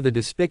weren't for the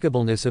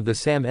despicableness of the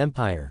Sam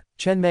Empire,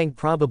 Chen Meng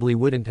probably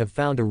wouldn't have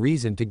found a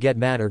reason to get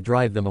mad or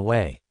drive them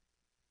away.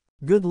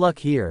 Good luck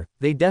here,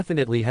 they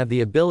definitely have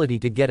the ability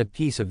to get a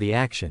piece of the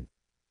action.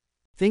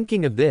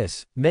 Thinking of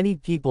this, many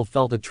people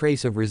felt a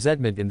trace of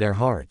resentment in their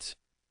hearts.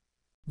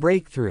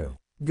 Breakthrough.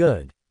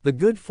 Good. The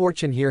good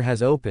fortune here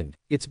has opened,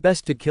 it's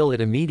best to kill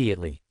it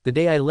immediately, the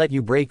day I let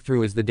you break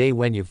through is the day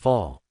when you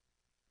fall.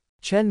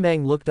 Chen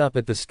Meng looked up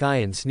at the sky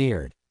and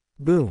sneered.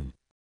 Boom.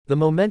 The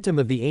momentum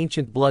of the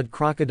ancient blood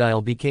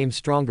crocodile became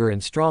stronger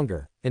and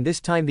stronger, and this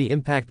time the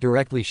impact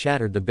directly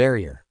shattered the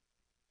barrier.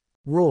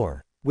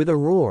 Roar. With a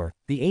roar,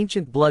 the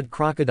ancient blood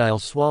crocodile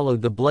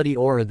swallowed the bloody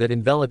aura that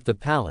enveloped the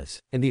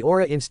palace, and the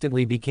aura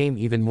instantly became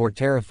even more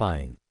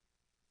terrifying.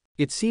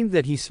 It seemed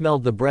that he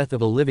smelled the breath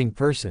of a living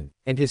person,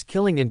 and his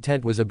killing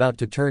intent was about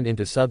to turn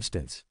into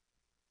substance.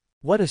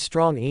 What a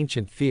strong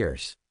ancient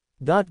fierce.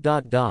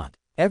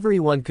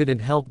 Everyone couldn't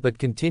help but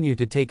continue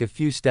to take a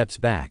few steps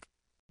back.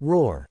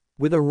 Roar.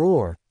 With a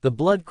roar, the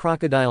blood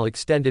crocodile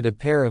extended a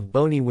pair of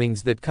bony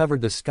wings that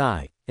covered the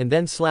sky, and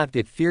then slapped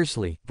it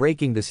fiercely,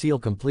 breaking the seal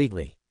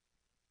completely.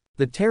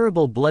 The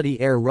terrible bloody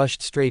air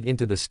rushed straight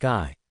into the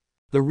sky.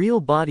 The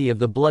real body of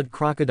the blood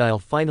crocodile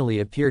finally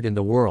appeared in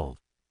the world.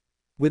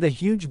 With a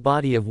huge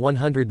body of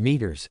 100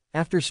 meters,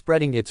 after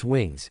spreading its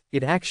wings,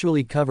 it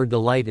actually covered the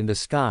light in the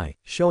sky,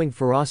 showing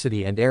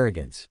ferocity and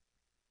arrogance.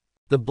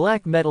 The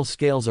black metal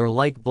scales are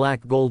like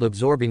black gold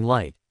absorbing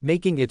light,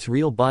 making its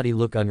real body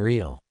look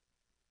unreal.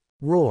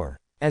 Roar.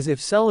 As if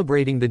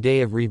celebrating the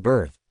day of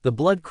rebirth, the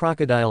blood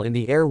crocodile in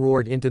the air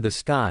roared into the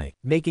sky,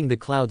 making the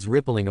clouds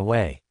rippling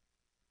away.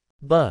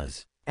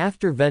 Buzz.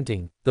 After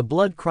venting, the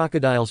blood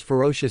crocodile's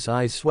ferocious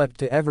eyes swept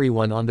to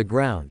everyone on the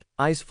ground,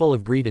 eyes full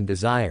of greed and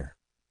desire.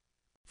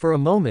 For a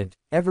moment,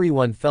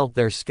 everyone felt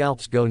their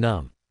scalps go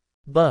numb.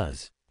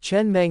 Buzz.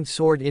 Chen Meng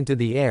soared into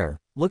the air,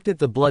 looked at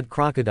the blood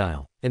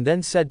crocodile, and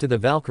then said to the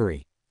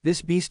Valkyrie,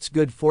 "This beast's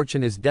good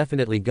fortune is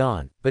definitely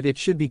gone, but it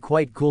should be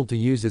quite cool to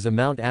use as a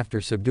mount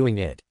after subduing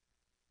it.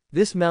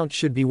 This mount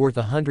should be worth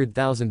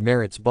 100,000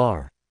 merits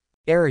bar."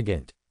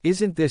 Arrogant.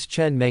 Isn't this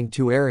Chen Meng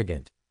too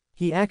arrogant?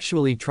 He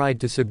actually tried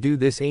to subdue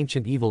this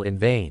ancient evil in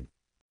vain.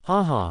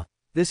 Haha,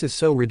 this is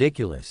so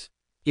ridiculous.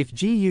 If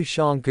Ji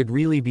Yushang could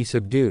really be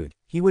subdued,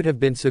 he would have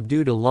been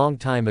subdued a long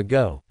time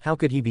ago, how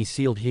could he be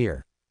sealed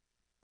here?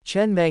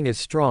 Chen Meng is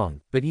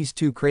strong, but he's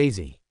too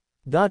crazy.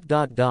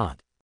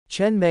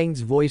 Chen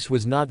Meng's voice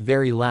was not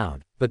very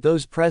loud, but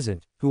those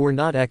present, who were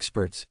not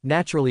experts,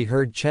 naturally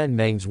heard Chen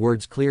Meng's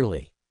words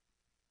clearly.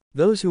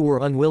 Those who were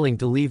unwilling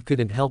to leave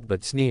couldn't help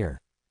but sneer.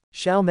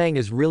 Xiao Meng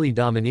is really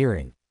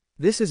domineering.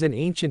 This is an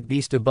ancient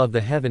beast above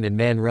the heaven and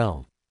man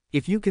realm.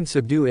 If you can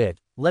subdue it,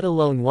 let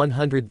alone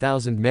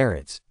 100,000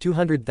 merits,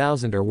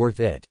 200,000 are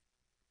worth it.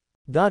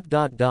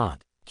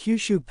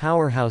 Kyushu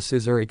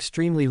powerhouses are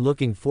extremely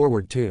looking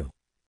forward to.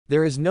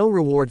 There is no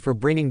reward for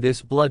bringing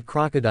this blood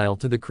crocodile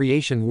to the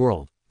creation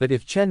world, but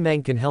if Chen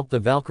Meng can help the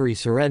Valkyrie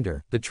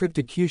surrender, the trip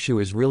to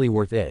Kyushu is really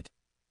worth it.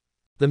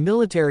 The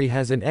military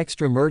has an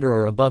extra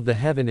murderer above the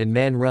heaven and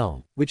man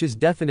realm, which is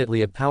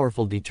definitely a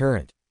powerful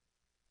deterrent.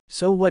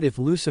 So what if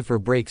Lucifer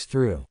breaks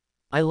through?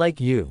 I like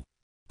you.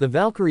 The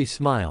Valkyrie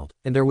smiled,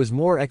 and there was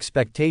more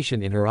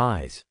expectation in her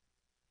eyes.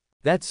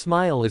 That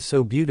smile is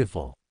so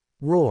beautiful.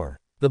 Roar.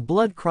 The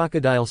blood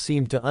crocodile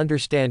seemed to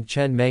understand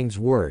Chen Meng's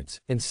words,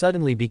 and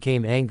suddenly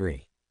became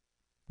angry.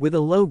 With a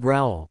low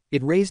growl,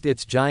 it raised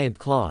its giant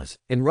claws,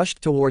 and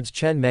rushed towards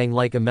Chen Meng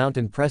like a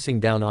mountain pressing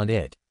down on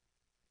it.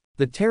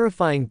 The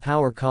terrifying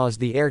power caused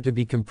the air to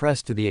be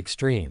compressed to the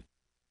extreme.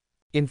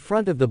 In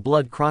front of the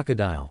blood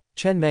crocodile,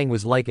 Chen Meng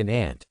was like an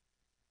ant.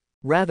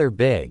 Rather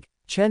big.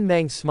 Chen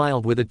Meng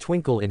smiled with a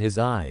twinkle in his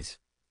eyes.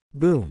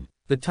 Boom!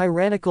 The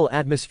tyrannical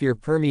atmosphere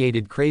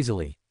permeated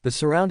crazily, the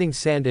surrounding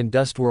sand and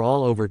dust were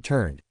all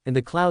overturned, and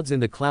the clouds in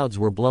the clouds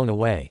were blown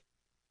away.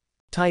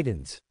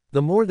 Titans.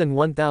 The more than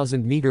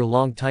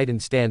 1,000-meter-long Titan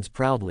stands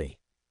proudly.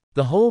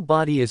 The whole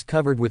body is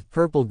covered with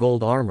purple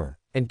gold armor,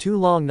 and 2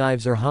 long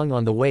knives are hung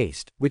on the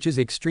waist, which is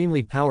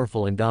extremely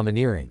powerful and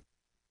domineering.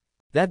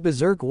 That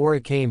berserk aura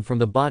came from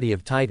the body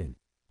of Titan.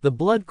 The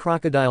blood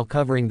crocodile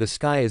covering the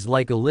sky is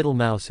like a little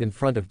mouse in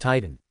front of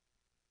Titan.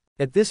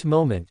 At this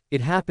moment, it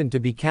happened to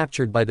be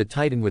captured by the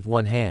Titan with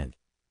one hand.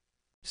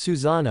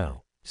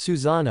 Susanoo.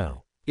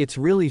 Susanoo. It's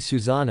really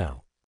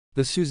Susanoo.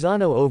 The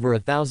Susanoo over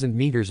 1,000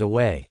 meters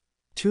away.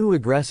 Too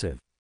aggressive.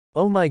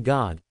 Oh my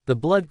god, the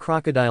blood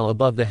crocodile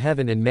above the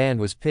heaven and man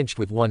was pinched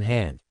with one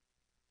hand.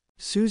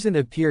 Susan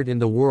appeared in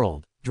the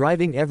world,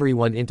 driving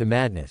everyone into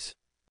madness.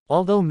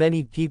 Although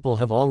many people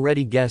have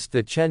already guessed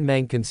that Chen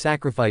Meng can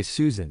sacrifice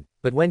Susan,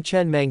 but when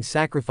Chen Meng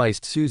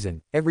sacrificed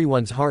Susan,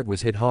 everyone's heart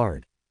was hit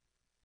hard.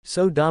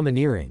 So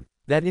domineering.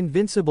 That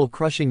invincible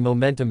crushing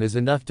momentum is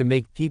enough to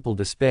make people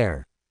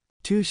despair.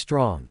 Too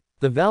strong.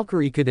 The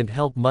Valkyrie couldn't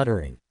help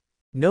muttering.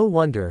 No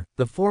wonder,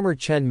 the former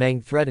Chen Meng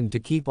threatened to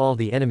keep all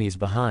the enemies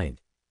behind.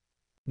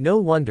 No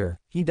wonder,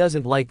 he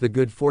doesn't like the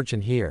good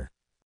fortune here.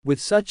 With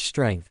such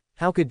strength,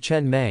 how could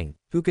Chen Meng,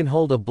 who can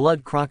hold a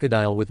blood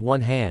crocodile with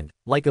one hand,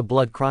 like a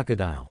blood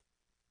crocodile?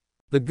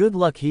 The good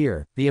luck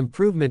here, the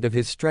improvement of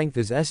his strength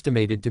is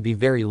estimated to be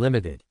very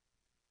limited.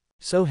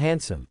 So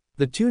handsome.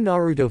 The 2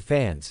 Naruto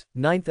fans,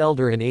 9th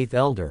Elder and 8th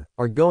Elder,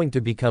 are going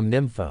to become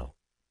Nympho.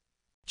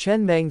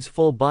 Chen Meng's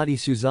full-body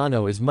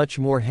Susanoo is much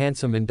more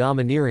handsome and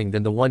domineering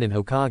than the one in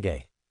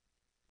Hokage.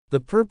 The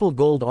purple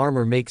gold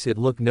armor makes it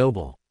look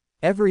noble.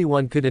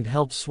 Everyone couldn't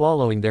help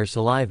swallowing their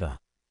saliva.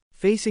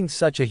 Facing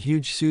such a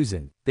huge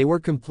Susan, they were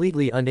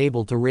completely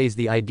unable to raise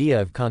the idea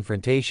of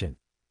confrontation.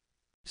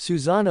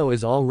 Susanoo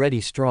is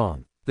already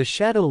strong. The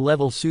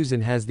shadow-level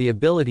Susan has the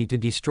ability to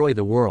destroy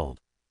the world.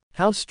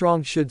 How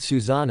strong should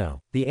Susanoo,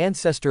 the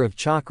ancestor of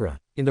chakra,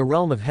 in the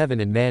realm of heaven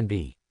and man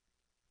be?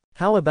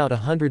 How about a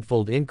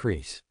 100-fold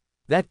increase?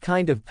 That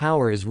kind of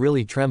power is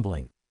really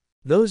trembling.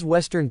 Those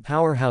Western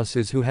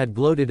powerhouses who had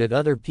gloated at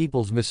other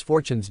people's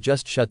misfortunes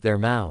just shut their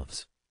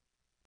mouths.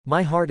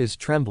 My heart is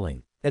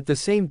trembling. At the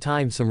same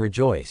time some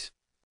rejoice.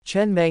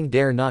 Chen Meng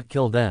dare not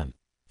kill them.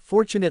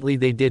 Fortunately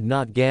they did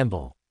not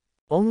gamble.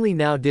 Only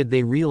now did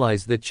they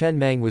realize that Chen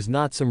Meng was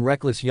not some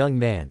reckless young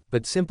man,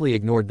 but simply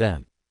ignored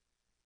them.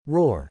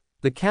 Roar.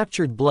 The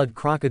captured blood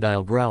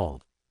crocodile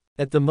growled.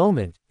 At the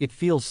moment, it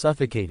feels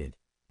suffocated.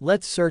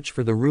 Let's search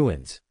for the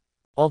ruins.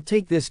 I'll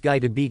take this guy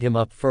to beat him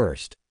up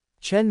first.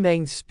 Chen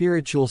Meng's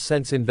spiritual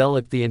sense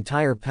enveloped the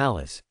entire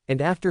palace,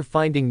 and after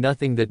finding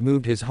nothing that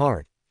moved his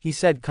heart, he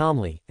said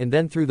calmly, and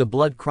then threw the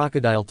blood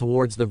crocodile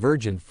towards the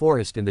virgin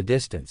forest in the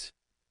distance.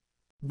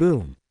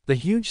 Boom. The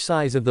huge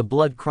size of the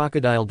blood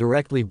crocodile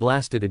directly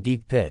blasted a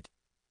deep pit.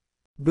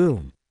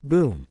 Boom.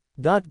 Boom. ...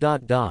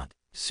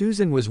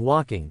 Susan was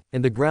walking,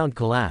 and the ground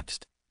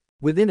collapsed.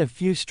 Within a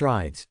few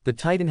strides, the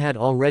Titan had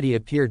already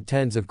appeared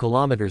tens of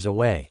kilometers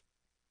away.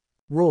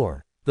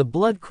 Roar. The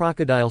blood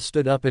crocodile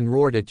stood up and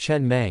roared at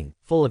Chen Meng,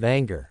 full of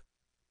anger.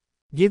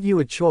 Give you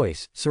a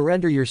choice,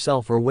 surrender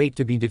yourself or wait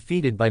to be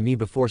defeated by me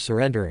before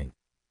surrendering.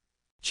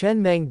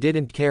 Chen Meng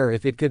didn't care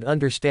if it could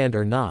understand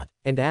or not,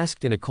 and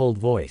asked in a cold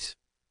voice.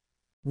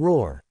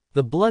 Roar.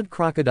 The blood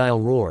crocodile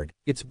roared,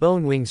 its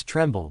bone wings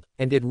trembled,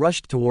 and it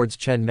rushed towards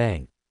Chen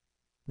Meng.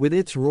 With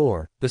its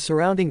roar, the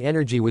surrounding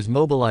energy was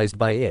mobilized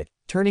by it,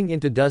 turning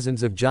into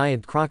dozens of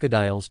giant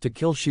crocodiles to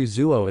kill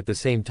Shuzuo at the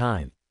same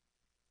time.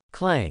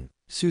 Clang!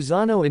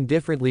 Susanoo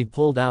indifferently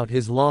pulled out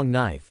his long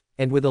knife,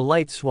 and with a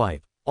light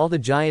swipe, all the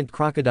giant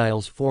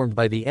crocodiles formed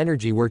by the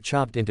energy were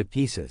chopped into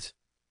pieces.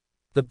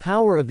 The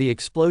power of the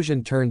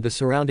explosion turned the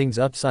surroundings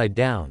upside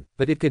down,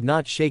 but it could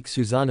not shake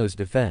Susanoo's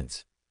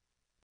defense.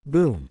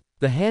 Boom!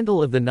 The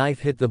handle of the knife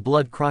hit the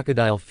blood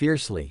crocodile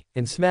fiercely,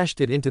 and smashed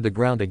it into the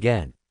ground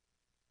again.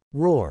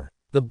 Roar!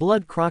 The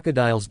blood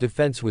crocodile's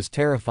defense was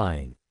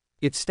terrifying.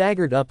 It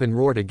staggered up and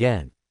roared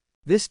again.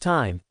 This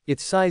time,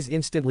 its size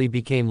instantly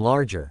became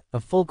larger, a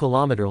full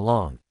kilometer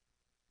long.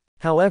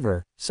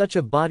 However, such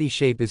a body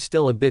shape is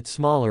still a bit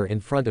smaller in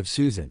front of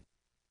Susan.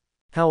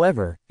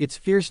 However, its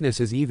fierceness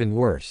is even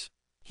worse.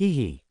 Hee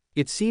hee.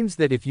 It seems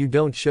that if you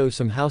don't show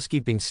some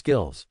housekeeping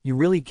skills, you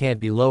really can't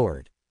be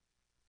lowered.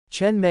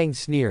 Chen Meng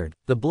sneered,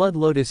 the blood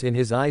lotus in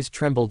his eyes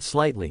trembled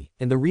slightly,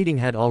 and the reading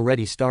had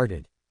already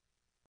started.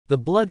 The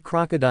blood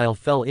crocodile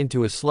fell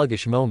into a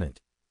sluggish moment.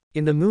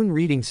 In the moon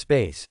reading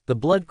space, the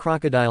blood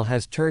crocodile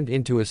has turned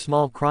into a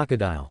small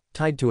crocodile,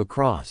 tied to a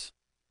cross.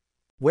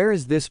 Where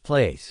is this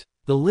place?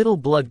 The little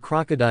blood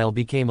crocodile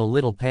became a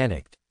little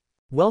panicked.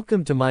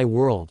 Welcome to my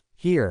world,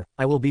 Here,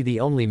 I will be the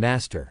only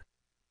master.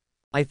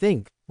 I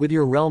think, with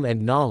your realm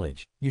and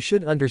knowledge, you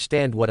should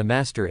understand what a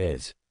master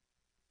is.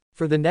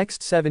 For the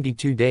next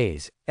 72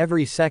 days,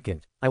 every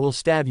second, I will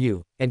stab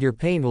you, and your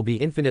pain will be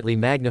infinitely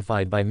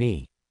magnified by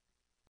me.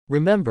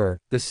 Remember,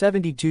 the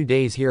 72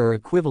 days here are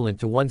equivalent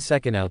to 1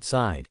 second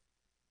outside.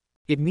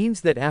 It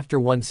means that after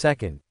 1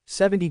 second,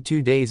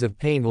 72 days of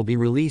pain will be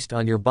released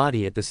on your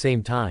body at the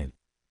same time.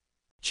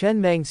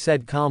 Chen Mang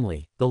said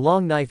calmly. The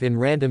long knife in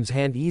Random's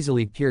hand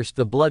easily pierced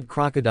the blood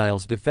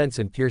crocodile's defense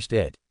and pierced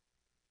it.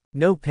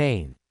 No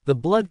pain. The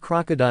blood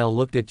crocodile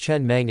looked at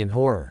Chen Mang in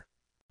horror.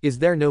 Is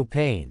there no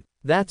pain?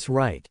 That's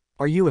right.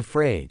 Are you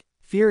afraid?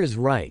 Fear is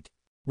right.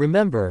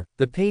 Remember,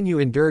 the pain you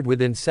endured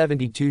within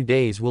 72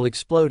 days will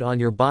explode on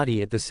your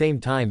body at the same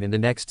time in the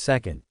next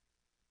second.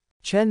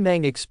 Chen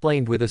Mang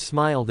explained with a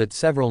smile that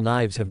several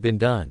knives have been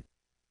done.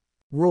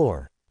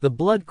 Roar. The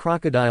blood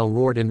crocodile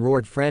roared and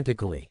roared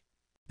frantically.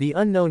 The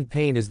unknown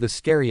pain is the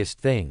scariest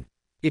thing.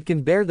 It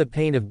can bear the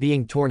pain of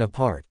being torn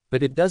apart,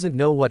 but it doesn't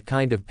know what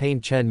kind of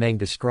pain Chen Mang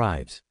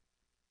describes.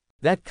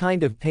 That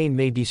kind of pain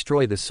may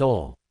destroy the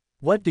soul.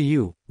 What do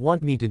you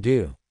want me to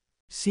do?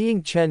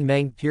 Seeing Chen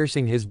Mang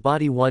piercing his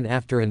body one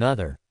after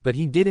another, but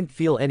he didn't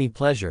feel any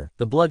pleasure,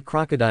 the blood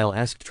crocodile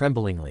asked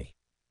tremblingly.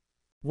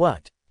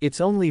 What?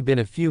 It's only been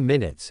a few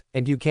minutes,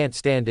 and you can't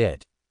stand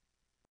it.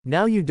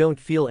 Now you don't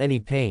feel any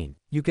pain,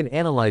 you can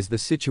analyze the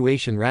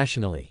situation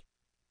rationally.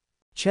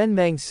 Chen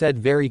Mang said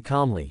very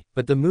calmly,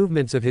 but the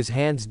movements of his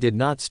hands did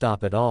not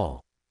stop at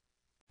all.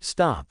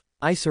 Stop.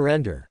 I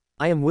surrender.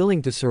 I am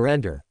willing to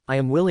surrender, I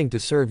am willing to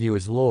serve you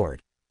as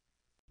Lord. ...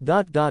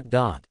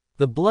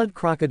 The blood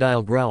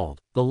crocodile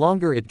growled. The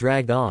longer it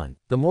dragged on,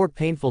 the more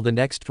painful the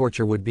next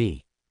torture would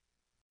be.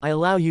 I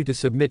allow you to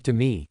submit to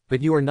me,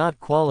 but you are not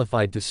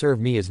qualified to serve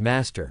me as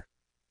master.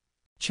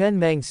 Chen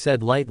Mang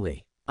said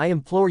lightly. I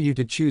implore you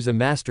to choose a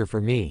master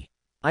for me.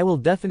 I will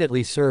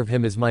definitely serve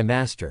him as my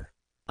master.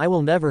 I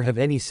will never have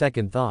any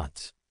second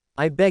thoughts.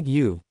 I beg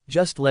you,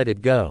 just let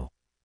it go.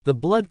 The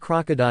blood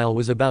crocodile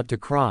was about to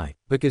cry,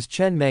 because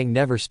Chen Mang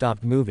never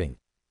stopped moving.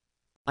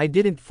 I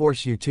didn't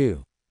force you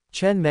to.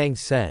 Chen Mang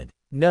said.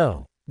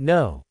 No,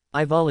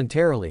 I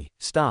voluntarily,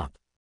 stop.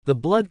 The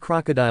blood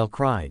crocodile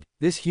cried,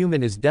 this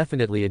human is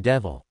definitely a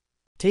devil.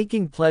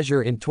 Taking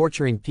pleasure in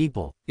torturing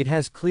people, it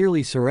has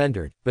clearly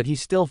surrendered, but he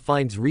still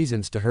finds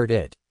reasons to hurt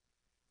it.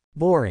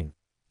 Boring.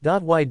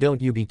 Why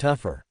don't you be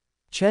tougher?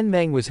 Chen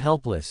Mang was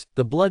helpless,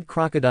 the blood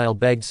crocodile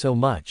begged so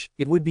much,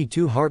 it would be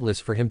too heartless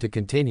for him to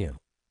continue.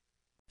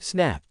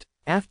 Snapped.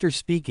 After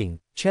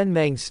speaking, Chen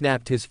Mang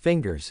snapped his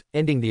fingers,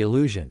 ending the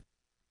illusion.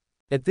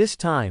 At this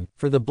time,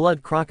 for the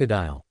blood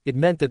crocodile, it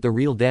meant that the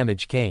real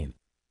damage came.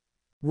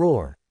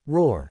 Roar.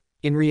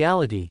 In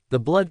reality, the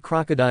blood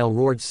crocodile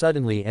roared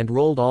suddenly and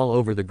rolled all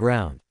over the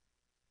ground.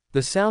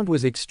 The sound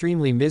was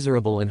extremely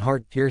miserable and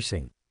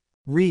heart-piercing.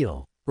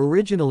 Real.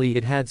 Originally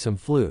it had some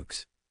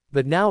flukes.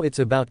 But now it's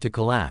about to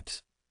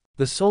collapse.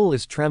 The soul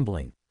is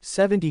trembling.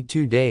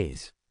 72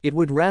 days. It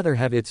would rather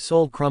have its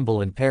soul crumble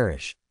and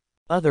perish.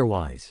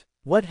 Otherwise,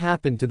 what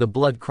happened to the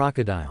blood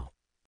crocodile?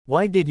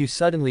 Why did you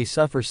suddenly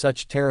suffer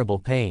such terrible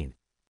pain?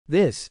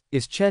 This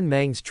is Chen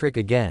Mang's trick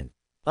again.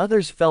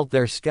 Others felt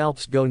their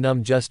scalps go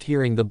numb just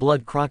hearing the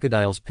blood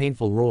crocodile's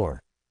painful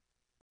roar.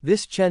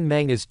 This Chen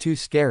Mang is too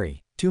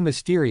scary, too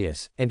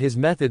mysterious, and his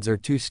methods are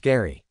too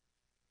scary.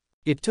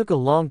 It took a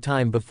long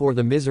time before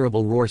the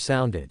miserable roar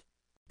sounded.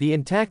 The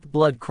intact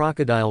blood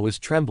crocodile was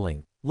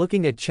trembling,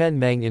 looking at Chen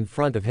Mang in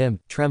front of him,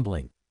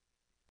 trembling.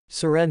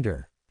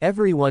 Surrender.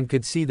 Everyone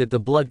could see that the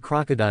blood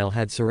crocodile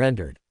had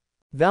surrendered.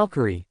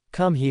 Valkyrie,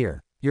 come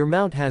here. Your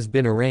mount has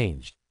been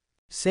arranged.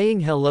 Saying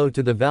hello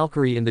to the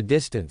Valkyrie in the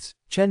distance,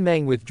 Chen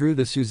Mang withdrew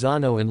the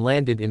Susanoo and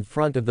landed in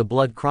front of the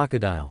blood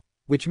crocodile,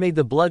 which made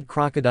the blood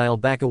crocodile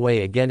back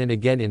away again and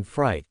again in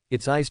fright,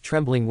 its eyes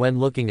trembling when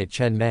looking at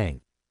Chen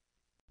Mang.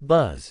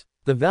 Buzz.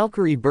 The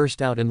Valkyrie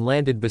burst out and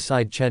landed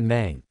beside Chen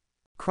Mang.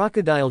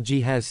 Crocodile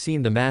G has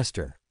seen the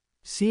master.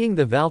 Seeing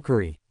the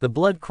Valkyrie, the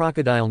blood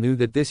crocodile knew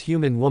that this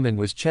human woman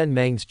was Chen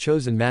Mang's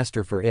chosen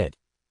master for it.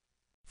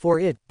 For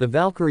it, the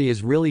Valkyrie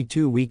is really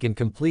too weak and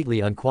completely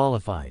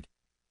unqualified.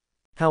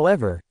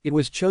 However, it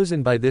was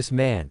chosen by this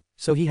man,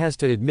 so he has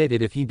to admit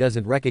it if he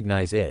doesn't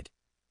recognize it.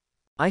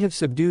 I have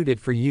subdued it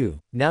for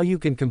you, now you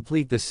can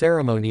complete the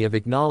ceremony of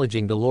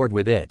acknowledging the Lord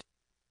with it.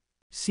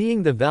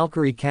 Seeing the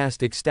Valkyrie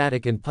cast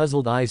ecstatic and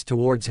puzzled eyes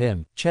towards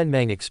him, Chen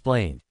Mang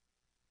explained.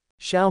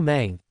 Xiao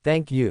Mang,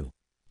 thank you.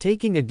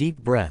 Taking a deep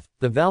breath,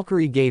 the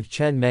Valkyrie gave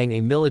Chen Mang a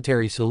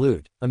military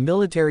salute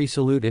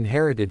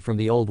inherited from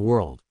the old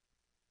world.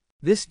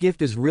 This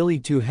gift is really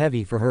too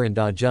heavy for her and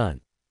Da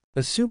Jun.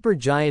 A super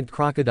giant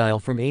crocodile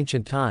from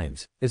ancient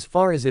times, as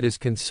far as it is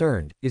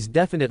concerned, is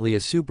definitely a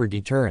super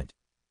deterrent.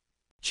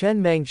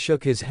 Chen Mang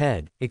shook his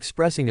head,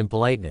 expressing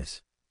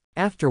impoliteness.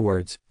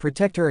 Afterwards,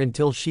 protect her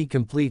until she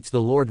completes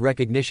the Lord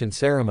recognition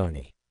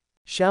ceremony.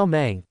 Xiao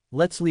Mang,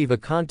 let's leave a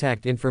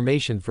contact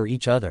information for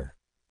each other.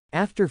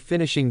 After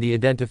finishing the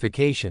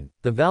identification,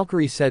 the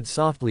Valkyrie said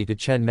softly to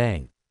Chen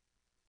Mang.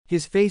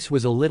 His face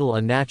was a little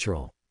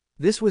unnatural.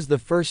 This was the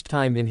first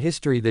time in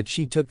history that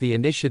she took the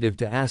initiative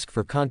to ask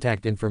for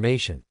contact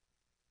information.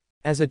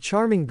 As a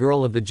charming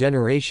girl of the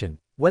generation,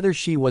 whether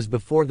she was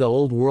before the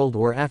old world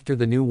or after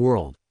the new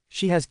world,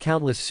 she has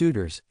countless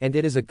suitors, and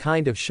it is a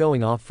kind of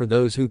showing off for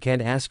those who can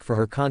ask for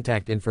her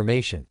contact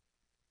information.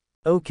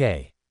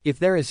 Okay. If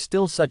there is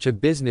still such a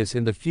business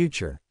in the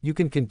future, you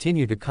can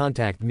continue to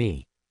contact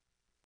me.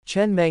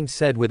 Chen Meng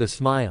said with a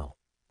smile.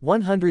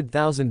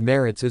 100,000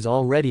 merits is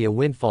already a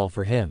windfall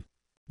for him.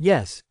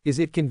 Yes, is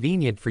it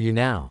convenient for you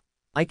now?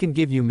 I can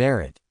give you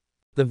merit.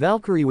 The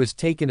Valkyrie was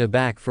taken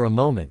aback for a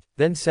moment,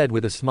 then said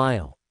with a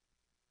smile.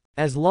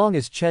 As long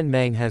as Chen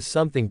Meng has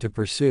something to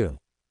pursue.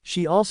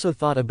 She also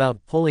thought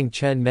about pulling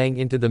Chen Meng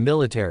into the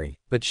military,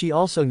 but she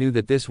also knew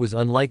that this was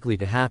unlikely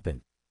to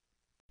happen.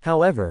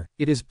 However,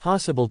 it is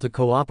possible to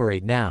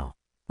cooperate now.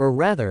 Or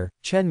rather,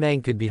 Chen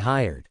Meng could be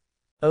hired.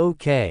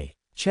 Okay.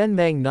 Chen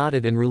Meng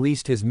nodded and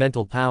released his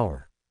mental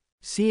power.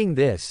 Seeing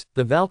this,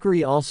 the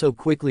Valkyrie also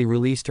quickly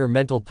released her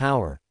mental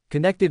power,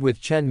 connected with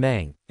Chen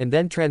Meng, and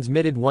then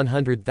transmitted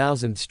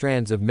 100,000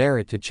 strands of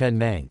merit to Chen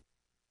Meng.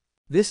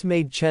 This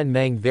made Chen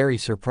Meng very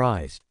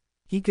surprised.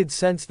 He could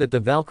sense that the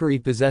Valkyrie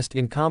possessed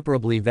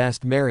incomparably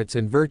vast merits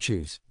and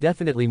virtues,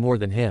 definitely more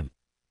than him.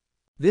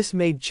 This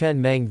made Chen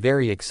Meng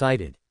very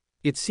excited.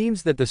 It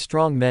seems that the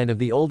strong men of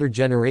the older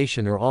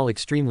generation are all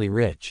extremely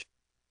rich.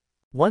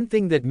 One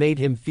thing that made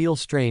him feel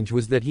strange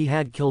was that he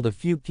had killed a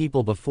few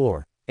people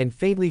before, and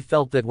faintly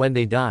felt that when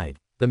they died,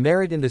 the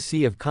merit in the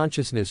sea of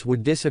consciousness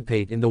would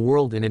dissipate in the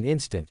world in an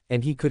instant,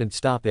 and he couldn't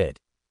stop it.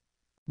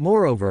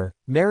 Moreover,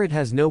 merit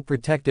has no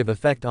protective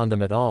effect on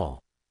them at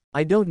all.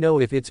 I don't know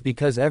if it's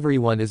because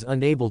everyone is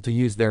unable to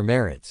use their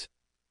merits.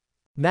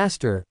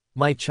 Master,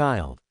 my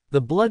child.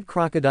 The blood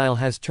crocodile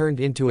has turned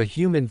into a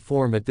human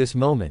form at this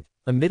moment,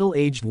 a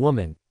middle-aged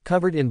woman,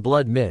 covered in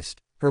blood mist.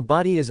 Her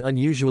body is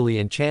unusually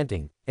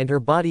enchanting, and her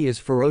body is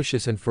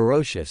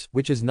ferocious,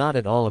 which is not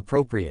at all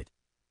appropriate.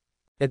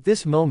 At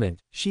this moment,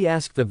 she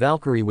asked the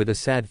Valkyrie with a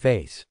sad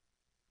face.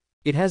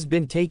 It has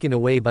been taken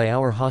away by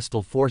our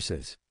hostile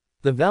forces.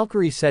 The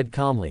Valkyrie said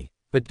calmly,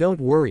 but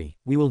don't worry,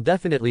 we will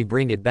definitely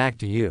bring it back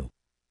to you.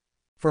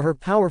 For her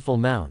powerful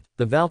mount,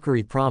 the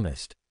Valkyrie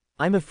promised.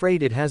 I'm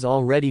afraid it has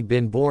already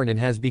been born and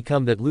has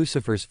become that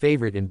Lucifer's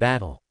favorite in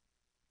battle.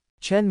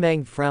 Chen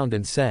Meng frowned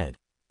and said.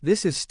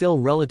 This is still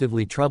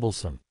relatively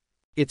troublesome.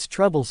 It's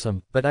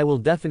troublesome, but I will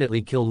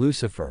definitely kill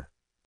Lucifer.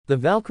 The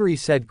Valkyrie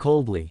said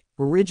coldly.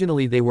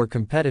 Originally they were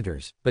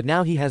competitors, but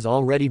now he has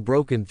already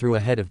broken through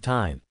ahead of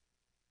time.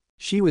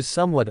 She was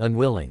somewhat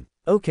unwilling.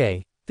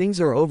 Okay,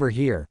 things are over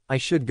here, I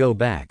should go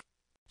back.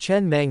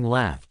 Chen Meng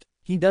laughed.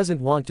 He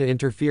doesn't want to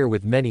interfere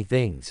with many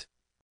things.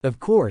 Of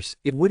course,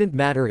 it wouldn't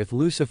matter if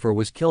Lucifer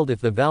was killed if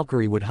the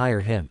Valkyrie would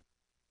hire him.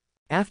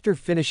 After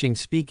finishing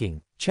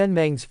speaking, Chen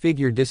Meng's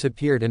figure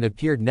disappeared and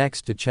appeared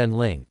next to Chen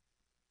Ling.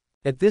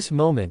 At this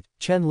moment,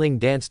 Chen Ling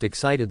danced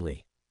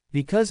excitedly.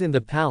 Because in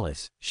the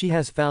palace, she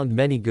has found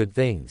many good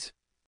things.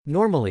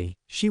 Normally,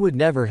 she would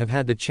never have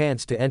had the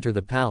chance to enter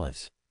the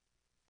palace.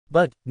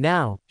 But,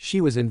 now,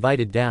 she was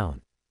invited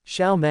down.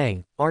 Xiao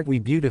Meng, aren't we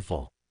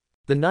beautiful?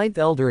 The 9th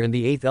elder and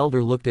the 8th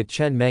elder looked at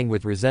Chen Meng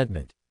with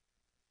resentment.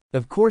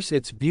 Of course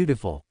it's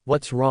beautiful,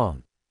 what's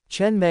wrong?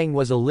 Chen Meng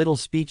was a little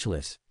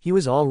speechless. He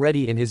was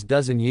already in his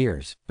dozen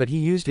years, but he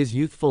used his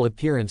youthful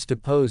appearance to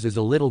pose as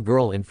a little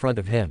girl in front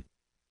of him.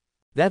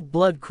 That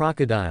blood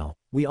crocodile,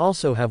 we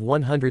also have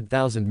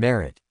 100,000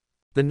 merit.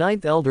 The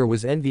 9th elder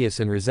was envious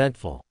and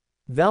resentful.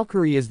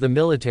 Valkyrie is the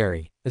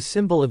military, a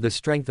symbol of the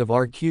strength of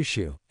our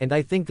Kyushu, and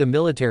I think the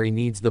military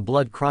needs the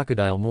blood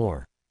crocodile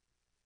more.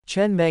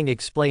 Chen Meng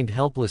explained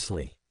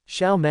helplessly.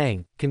 Xiao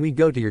Meng, can we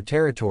go to your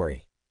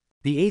territory?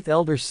 The 8th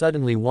elder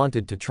suddenly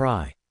wanted to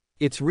try.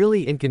 It's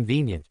really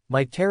inconvenient,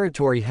 my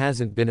territory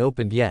hasn't been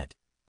opened yet.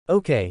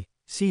 Okay,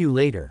 see you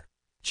later.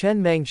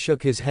 Chen Meng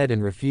shook his head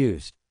and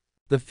refused.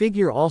 The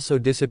figure also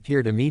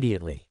disappeared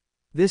immediately.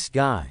 This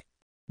guy.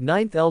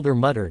 9th elder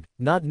muttered,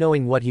 not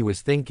knowing what he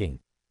was thinking.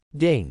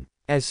 Ding.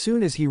 As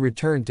soon as he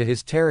returned to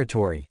his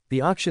territory,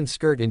 the auction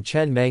skirt in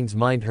Chen Meng's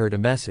mind heard a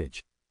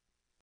message.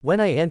 When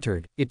I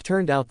entered, it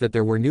turned out that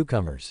there were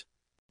newcomers.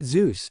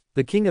 Zeus,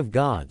 the king of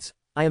gods.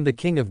 I am the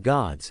king of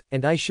gods,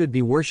 and I should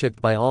be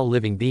worshipped by all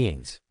living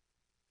beings.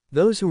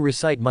 Those who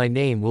recite my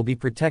name will be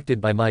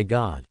protected by my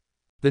god.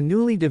 The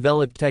newly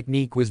developed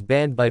technique was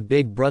banned by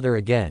Big Brother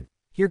again.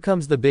 Here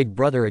comes the Big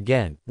Brother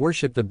again,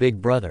 worship the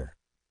Big Brother.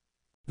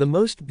 The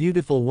most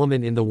beautiful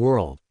woman in the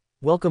world.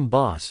 Welcome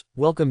boss,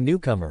 welcome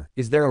newcomer,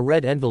 is there a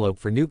red envelope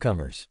for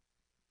newcomers?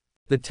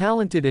 The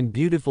talented and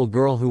beautiful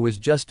girl who was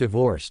just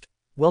divorced.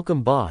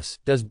 Welcome boss,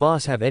 does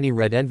boss have any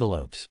red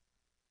envelopes?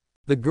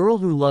 The girl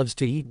who loves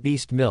to eat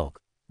beast milk.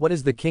 What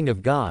is the king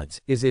of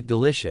gods, is it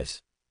delicious?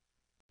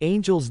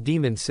 Angel's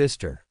demon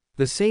sister.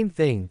 The same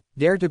thing,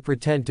 dare to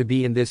pretend to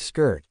be in this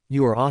skirt,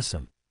 you are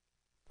awesome.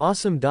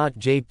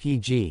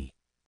 Awesome.jpg.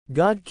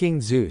 God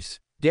King Zeus,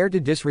 dare to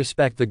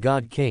disrespect the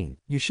God King,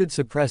 you should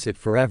suppress it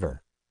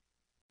forever.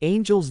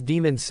 Angel's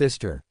demon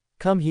sister,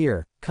 come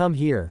here,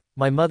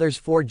 my mother's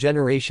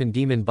 4th-generation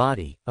demon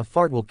body, a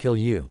fart will kill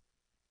you.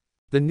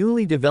 The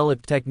newly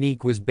developed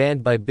technique was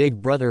banned by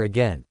Big Brother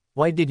again.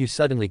 Why did you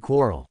suddenly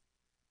quarrel?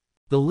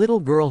 The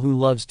little girl who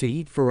loves to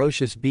eat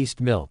ferocious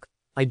beast milk.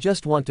 I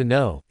just want to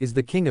know, is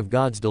the king of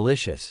gods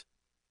delicious?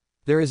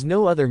 There is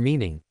no other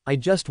meaning, I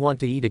just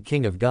want to eat a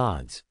king of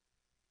gods.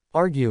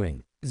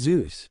 Arguing.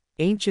 Zeus.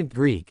 Ancient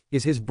Greek,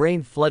 is his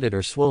brain flooded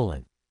or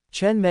swollen?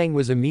 Chen Meng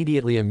was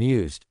immediately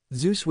amused.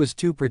 Zeus was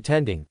too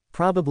pretending,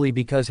 probably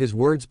because his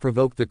words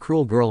provoked the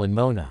cruel girl in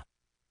Mona.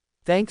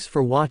 Thanks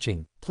for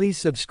watching, please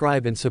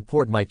subscribe and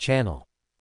support my channel.